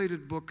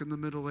translated book in the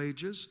Middle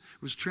Ages.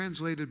 It was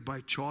translated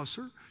by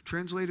Chaucer,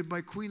 translated by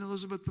Queen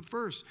Elizabeth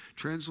I,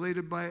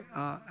 translated by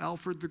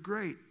Alfred the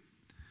Great.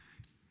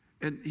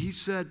 And he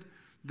said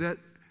that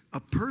a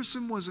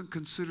person wasn't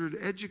considered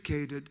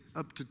educated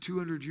up to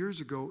 200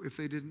 years ago if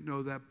they didn't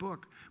know that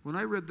book. When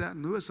I read that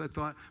in Lewis, I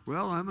thought,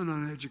 well, I'm an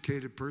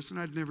uneducated person.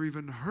 I'd never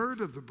even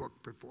heard of the book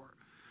before.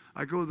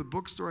 I go to the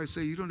bookstore, I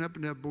say, you don't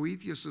happen to have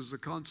Boethius's The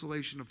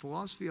Consolation of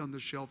Philosophy on the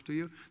shelf, do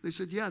you? They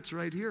said, yeah, it's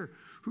right here.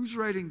 Who's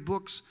writing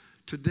books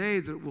today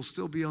that will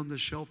still be on the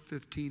shelf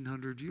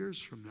 1,500 years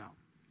from now?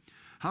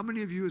 How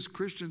many of you as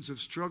Christians have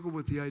struggled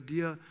with the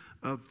idea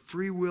of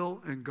free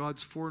will and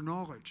God's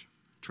foreknowledge?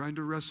 Trying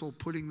to wrestle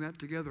putting that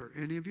together.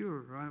 Any of you,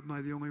 or am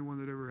I the only one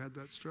that ever had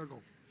that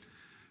struggle?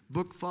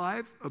 Book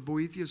 5 of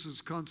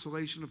Boethius's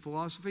Consolation of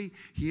Philosophy,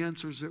 he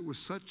answers it with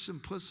such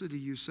simplicity.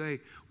 You say,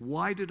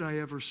 why did I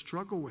ever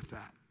struggle with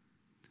that?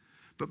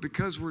 But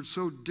because we're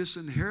so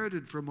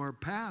disinherited from our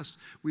past,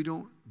 we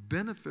don't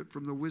benefit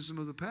from the wisdom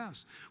of the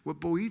past. What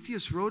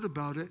Boethius wrote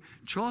about it,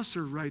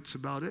 Chaucer writes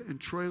about it in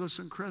Troilus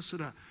and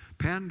Cressida.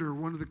 Pander,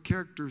 one of the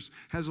characters,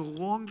 has a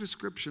long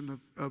description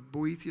of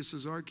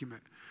Boethius's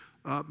argument.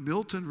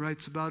 Milton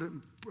writes about it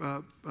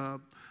in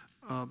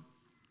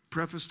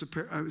preface to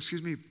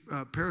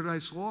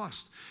Paradise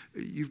Lost.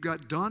 You've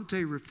got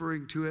Dante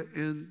referring to it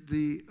in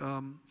the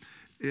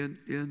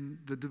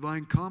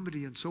Divine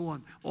Comedy and so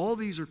on. All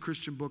these are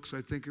Christian books I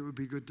think it would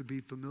be good to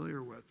be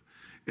familiar with.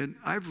 And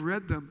I've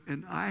read them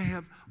and I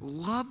have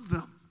loved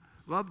them.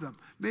 Love them.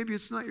 Maybe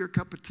it's not your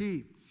cup of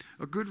tea.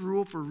 A good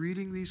rule for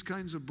reading these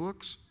kinds of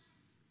books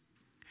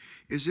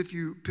is if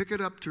you pick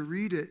it up to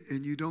read it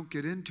and you don't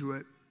get into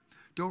it,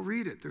 don't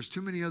read it. There's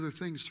too many other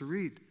things to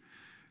read.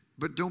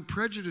 But don't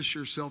prejudice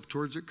yourself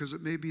towards it because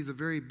it may be the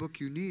very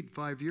book you need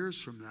 5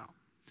 years from now.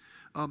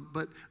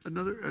 But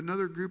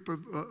another group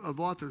of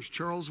authors,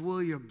 Charles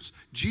Williams,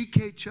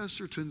 G.K.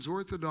 Chesterton's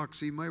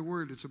Orthodoxy, my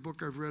word, it's a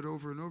book I've read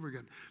over and over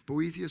again.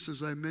 Boethius,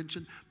 as I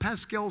mentioned.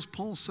 Pascal's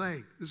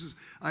Pensées.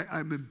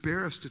 I'm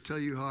embarrassed to tell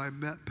you how I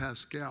met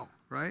Pascal,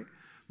 right?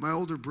 My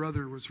older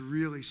brother was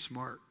really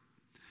smart.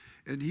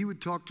 And he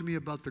would talk to me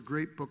about the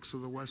great books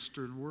of the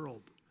Western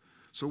world.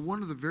 So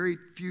one of the very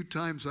few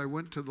times I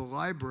went to the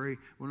library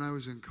when I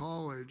was in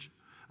college,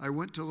 I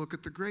went to look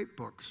at the great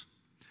books.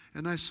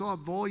 And I saw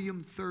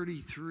volume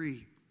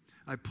 33.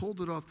 I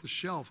pulled it off the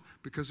shelf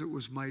because it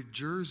was my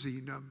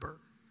jersey number.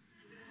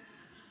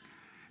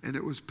 And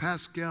it was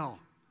Pascal,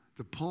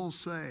 the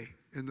Pensées,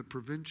 and the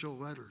Provincial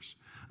Letters.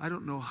 I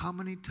don't know how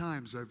many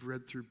times I've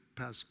read through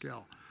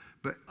Pascal,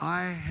 but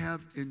I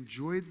have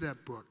enjoyed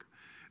that book.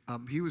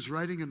 He was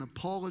writing an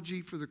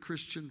apology for the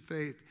Christian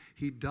faith.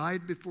 He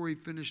died before he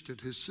finished it.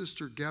 His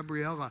sister,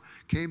 Gabriella,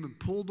 came and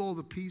pulled all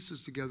the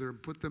pieces together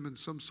and put them in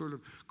some sort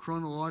of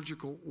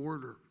chronological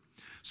order.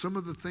 Some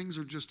of the things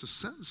are just a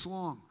sentence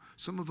long.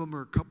 Some of them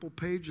are a couple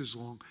pages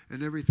long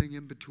and everything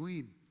in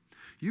between.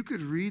 You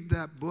could read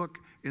that book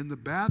in the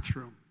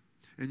bathroom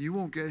and you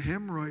won't get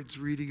hemorrhoids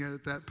reading it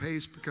at that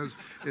pace because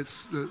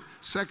the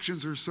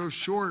sections are so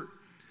short.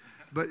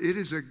 But it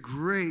is a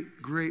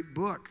great, great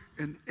book.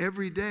 And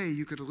every day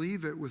you could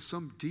leave it with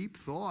some deep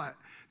thought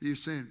that you're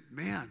saying,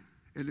 man,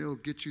 and it'll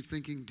get you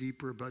thinking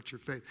deeper about your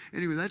faith.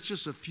 Anyway, that's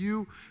just a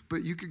few,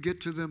 but you could get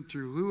to them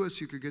through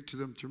Lewis. You could get to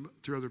them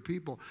through other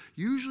people.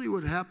 Usually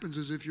what happens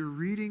is if you're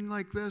reading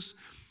like this,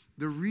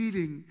 the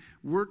reading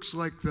works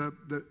like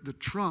the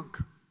trunk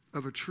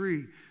of a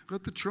tree.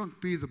 Let the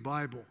trunk be the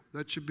Bible.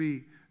 That should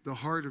be the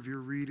heart of your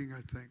reading,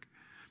 I think.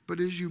 But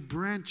as you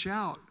branch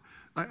out,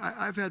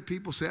 I've had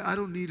people say, I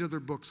don't need other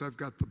books, I've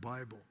got the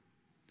Bible.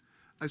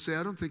 I say,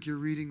 I don't think you're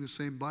reading the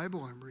same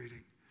Bible I'm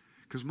reading.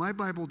 Because my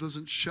Bible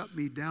doesn't shut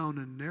me down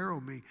and narrow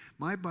me.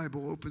 My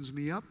Bible opens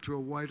me up to a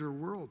wider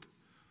world.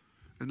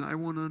 And I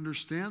want to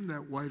understand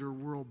that wider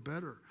world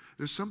better.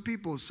 There's some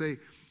people who say,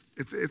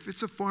 if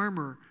it's a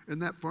farmer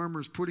and that farmer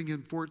is putting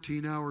in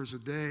 14 hours a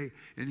day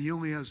and he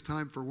only has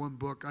time for one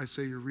book, I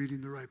say you're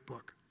reading the right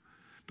book.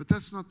 But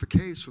that's not the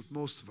case with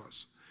most of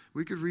us.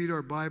 We could read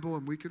our Bible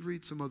and we could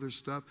read some other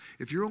stuff.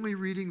 If you're only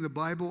reading the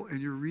Bible and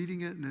you're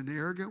reading it in an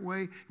arrogant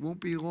way, it won't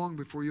be long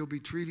before you'll be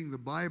treating the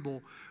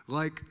Bible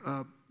like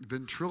a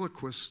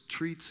ventriloquist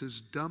treats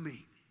his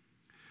dummy.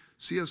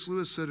 C.S.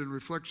 Lewis said in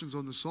Reflections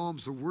on the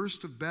Psalms, the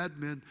worst of bad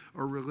men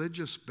are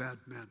religious bad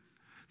men.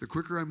 The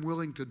quicker I'm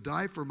willing to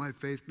die for my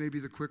faith, maybe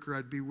the quicker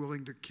I'd be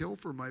willing to kill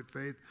for my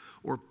faith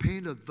or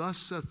paint a thus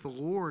saith the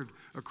Lord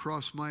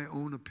across my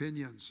own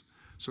opinions.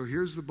 So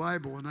here's the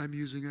Bible, and I'm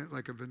using it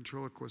like a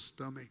ventriloquist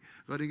dummy,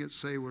 letting it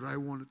say what I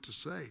want it to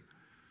say.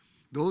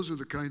 Those are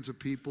the kinds of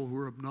people who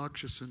are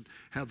obnoxious and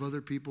have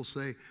other people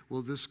say,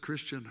 well, this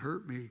Christian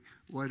hurt me.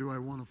 Why do I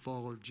want to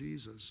follow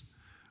Jesus?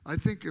 I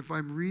think if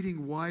I'm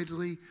reading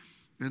widely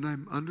and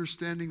I'm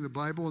understanding the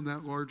Bible in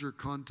that larger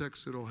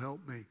context, it'll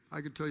help me.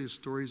 I can tell you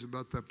stories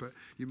about that, but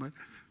you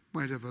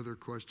might have other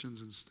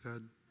questions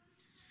instead.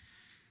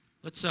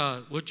 Let's,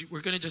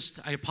 we're going to just,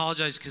 I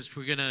apologize because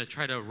we're going to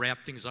try to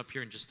wrap things up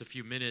here in just a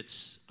few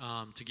minutes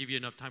to give you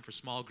enough time for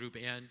small group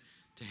and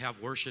to have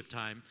worship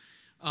time.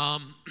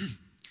 I'm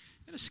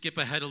going to skip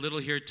ahead a little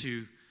here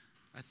to,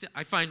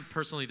 I find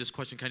personally this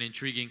question kind of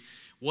intriguing.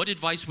 What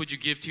advice would you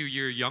give to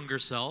your younger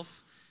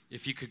self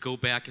if you could go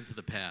back into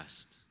the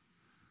past?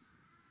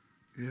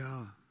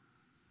 Yeah.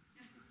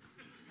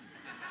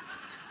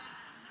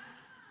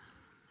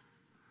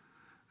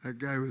 That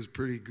guy was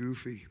pretty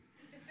goofy.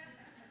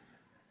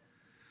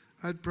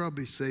 I'd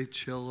probably say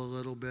chill a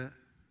little bit.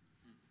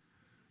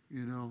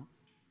 You know,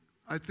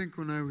 I think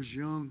when I was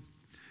young,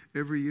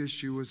 every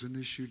issue was an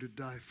issue to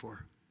die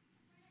for.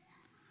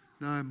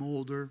 Now I'm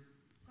older.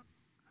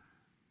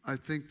 I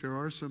think there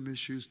are some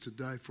issues to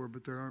die for,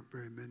 but there aren't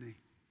very many.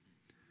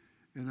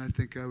 And I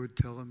think I would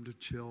tell him to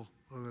chill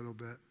a little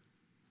bit.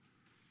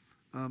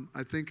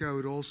 I think I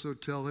would also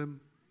tell him,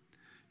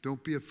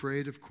 don't be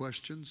afraid of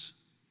questions.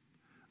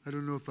 I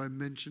don't know if I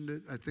mentioned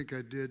it. I think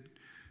I did.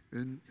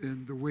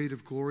 In The Weight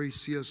of Glory,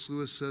 C.S.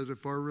 Lewis said,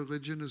 if our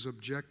religion is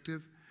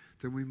objective,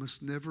 then we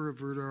must never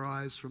avert our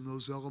eyes from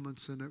those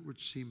elements in it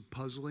which seem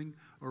puzzling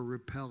or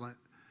repellent.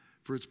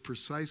 For it's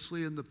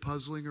precisely in the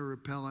puzzling or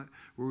repellent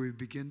where we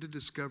begin to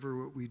discover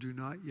what we do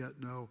not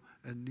yet know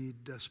and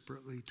need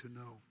desperately to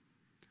know.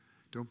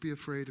 Don't be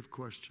afraid of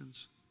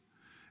questions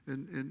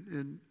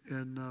and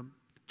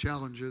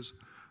challenges.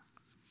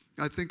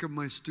 I think of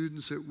my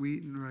students at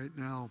Wheaton right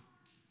now.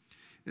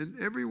 And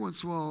every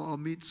once in a while, I'll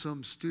meet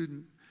some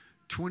student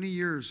 20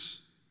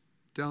 years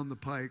down the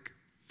pike,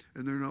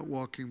 and they're not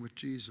walking with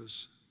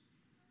Jesus.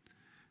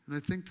 And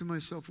I think to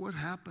myself, what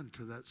happened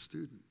to that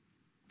student?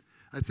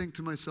 I think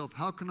to myself,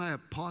 how can I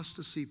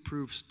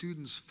apostasy-proof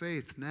students'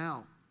 faith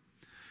now?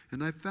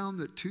 And I found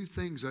that two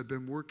things I've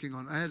been working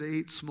on. I had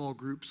 8 small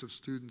groups of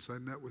students I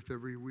met with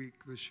every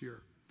week this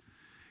year.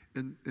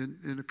 And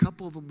a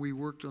couple of them, we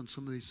worked on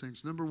some of these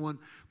things. Number one,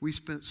 we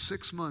spent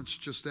 6 months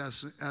just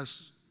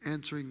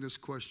answering this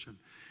question.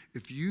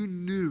 If you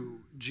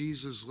knew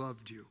Jesus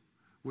loved you,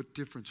 what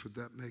difference would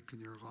that make in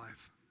your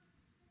life?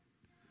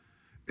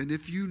 And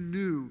if you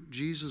knew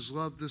Jesus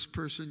loved this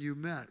person you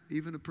met,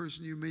 even a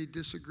person you may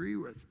disagree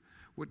with,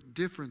 what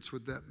difference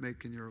would that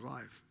make in your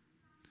life?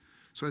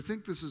 So I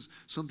think this is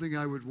something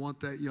I would want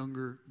that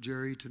younger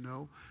Jerry to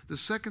know. The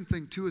second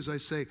thing, too, is I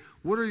say,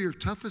 what are your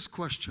toughest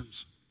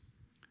questions?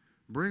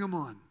 Bring them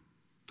on.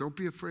 Don't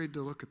be afraid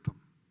to look at them.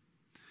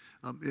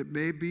 It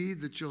may be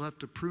that you'll have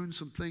to prune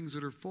some things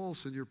that are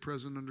false in your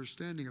present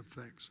understanding of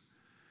things.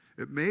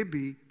 It may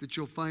be that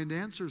you'll find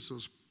answers to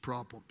those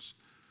problems.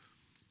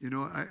 You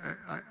know,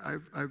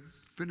 I've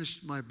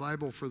finished my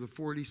Bible for the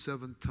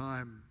 47th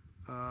time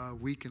a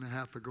week and a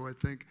half ago, I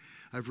think.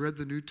 I've read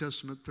the New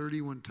Testament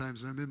 31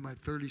 times, and I'm in my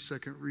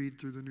 32nd read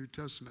through the New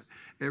Testament.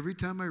 Every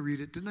time I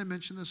read it, didn't I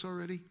mention this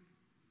already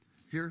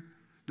here?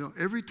 No,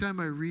 every time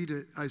I read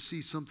it, I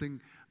see something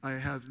I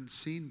haven't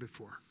seen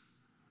before.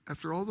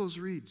 After all those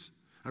reads,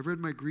 I've read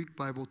my Greek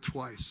Bible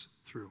twice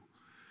through.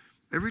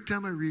 Every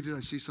time I read it,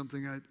 I see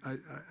something I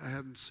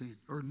haven't seen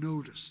or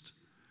noticed.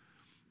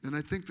 And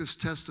I think this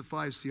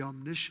testifies the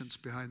omniscience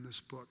behind this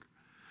book.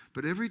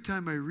 But every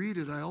time I read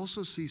it, I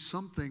also see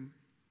something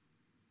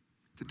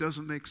that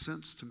doesn't make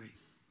sense to me.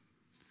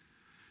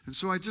 And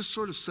so I just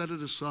sort of set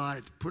it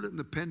aside, put it in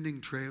the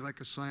pending tray like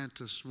a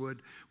scientist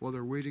would while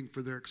they're waiting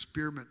for their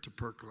experiment to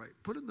percolate.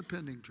 Put it in the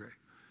pending tray.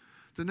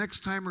 The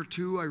next time or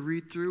two I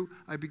read through,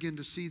 I begin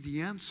to see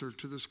the answer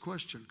to this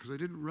question because I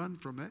didn't run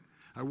from it.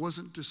 I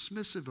wasn't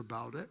dismissive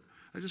about it.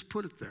 I just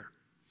put it there.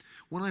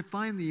 When I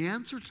find the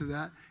answer to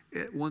that,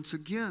 it once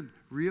again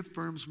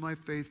reaffirms my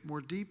faith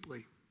more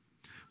deeply.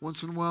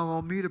 Once in a while,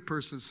 I'll meet a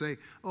person and say,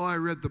 oh, I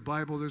read the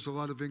Bible. There's a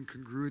lot of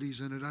incongruities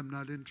in it. I'm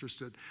not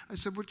interested. I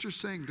said, what you're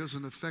saying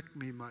doesn't affect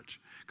me much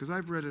because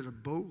I've read it a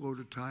boatload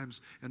of times,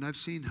 and I've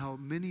seen how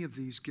many of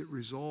these get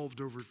resolved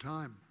over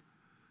time.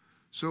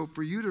 So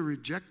for you to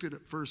reject it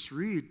at first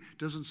read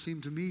doesn't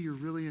seem to me you're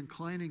really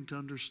inclining to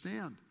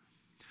understand.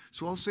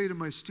 So I'll say to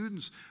my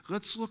students,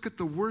 let's look at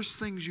the worst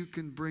things you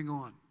can bring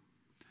on.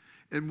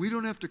 And we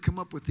don't have to come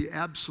up with the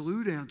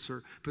absolute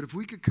answer, but if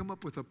we could come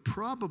up with a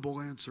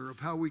probable answer of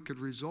how we could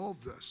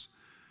resolve this,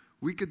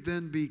 we could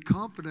then be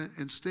confident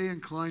and stay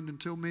inclined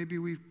until maybe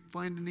we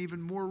find an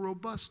even more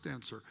robust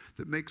answer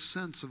that makes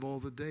sense of all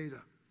the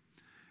data.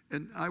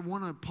 And I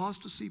want to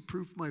apostasy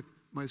proof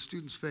my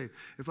students' faith.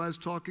 If I was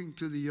talking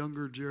to the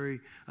younger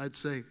Jerry, I'd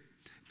say,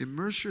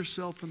 immerse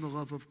yourself in the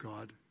love of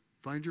God.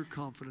 Find your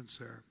confidence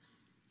there.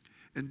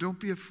 And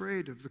don't be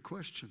afraid of the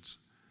questions.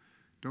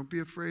 Don't be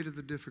afraid of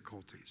the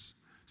difficulties.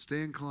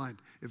 Stay inclined.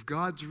 If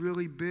God's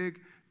really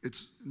big,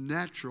 it's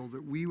natural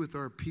that we with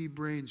our pea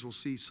brains will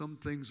see some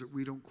things that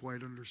we don't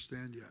quite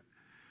understand yet.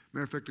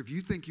 Matter of fact, if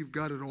you think you've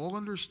got it all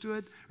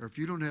understood, or if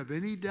you don't have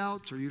any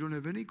doubts, or you don't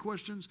have any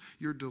questions,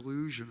 you're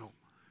delusional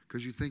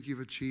because you think you've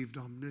achieved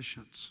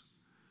omniscience.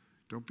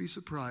 Don't be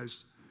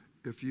surprised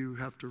if you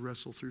have to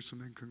wrestle through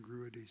some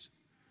incongruities.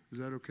 Is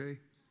that okay?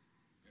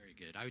 Very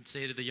good. I would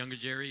say to the younger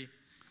Jerry,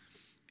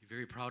 be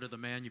very proud of the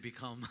man you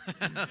become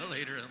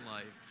later in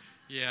life.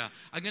 Yeah.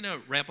 I'm going to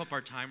wrap up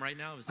our time right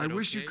now. Is that I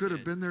wish okay? you could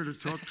have been there to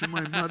talk to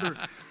my mother.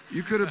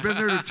 You could have been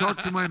there to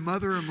talk to my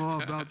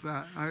mother-in-law about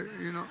that.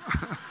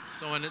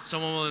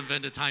 Someone will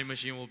invent a time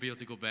machine. We'll be able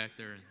to go back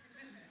there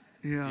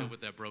and deal with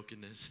that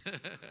brokenness.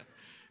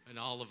 And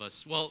all of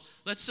us. Well,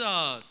 let's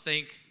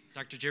thank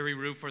Dr. Jerry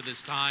Roux for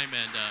this time.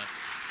 And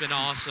it's been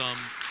awesome.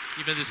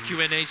 Even this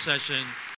Q&A session.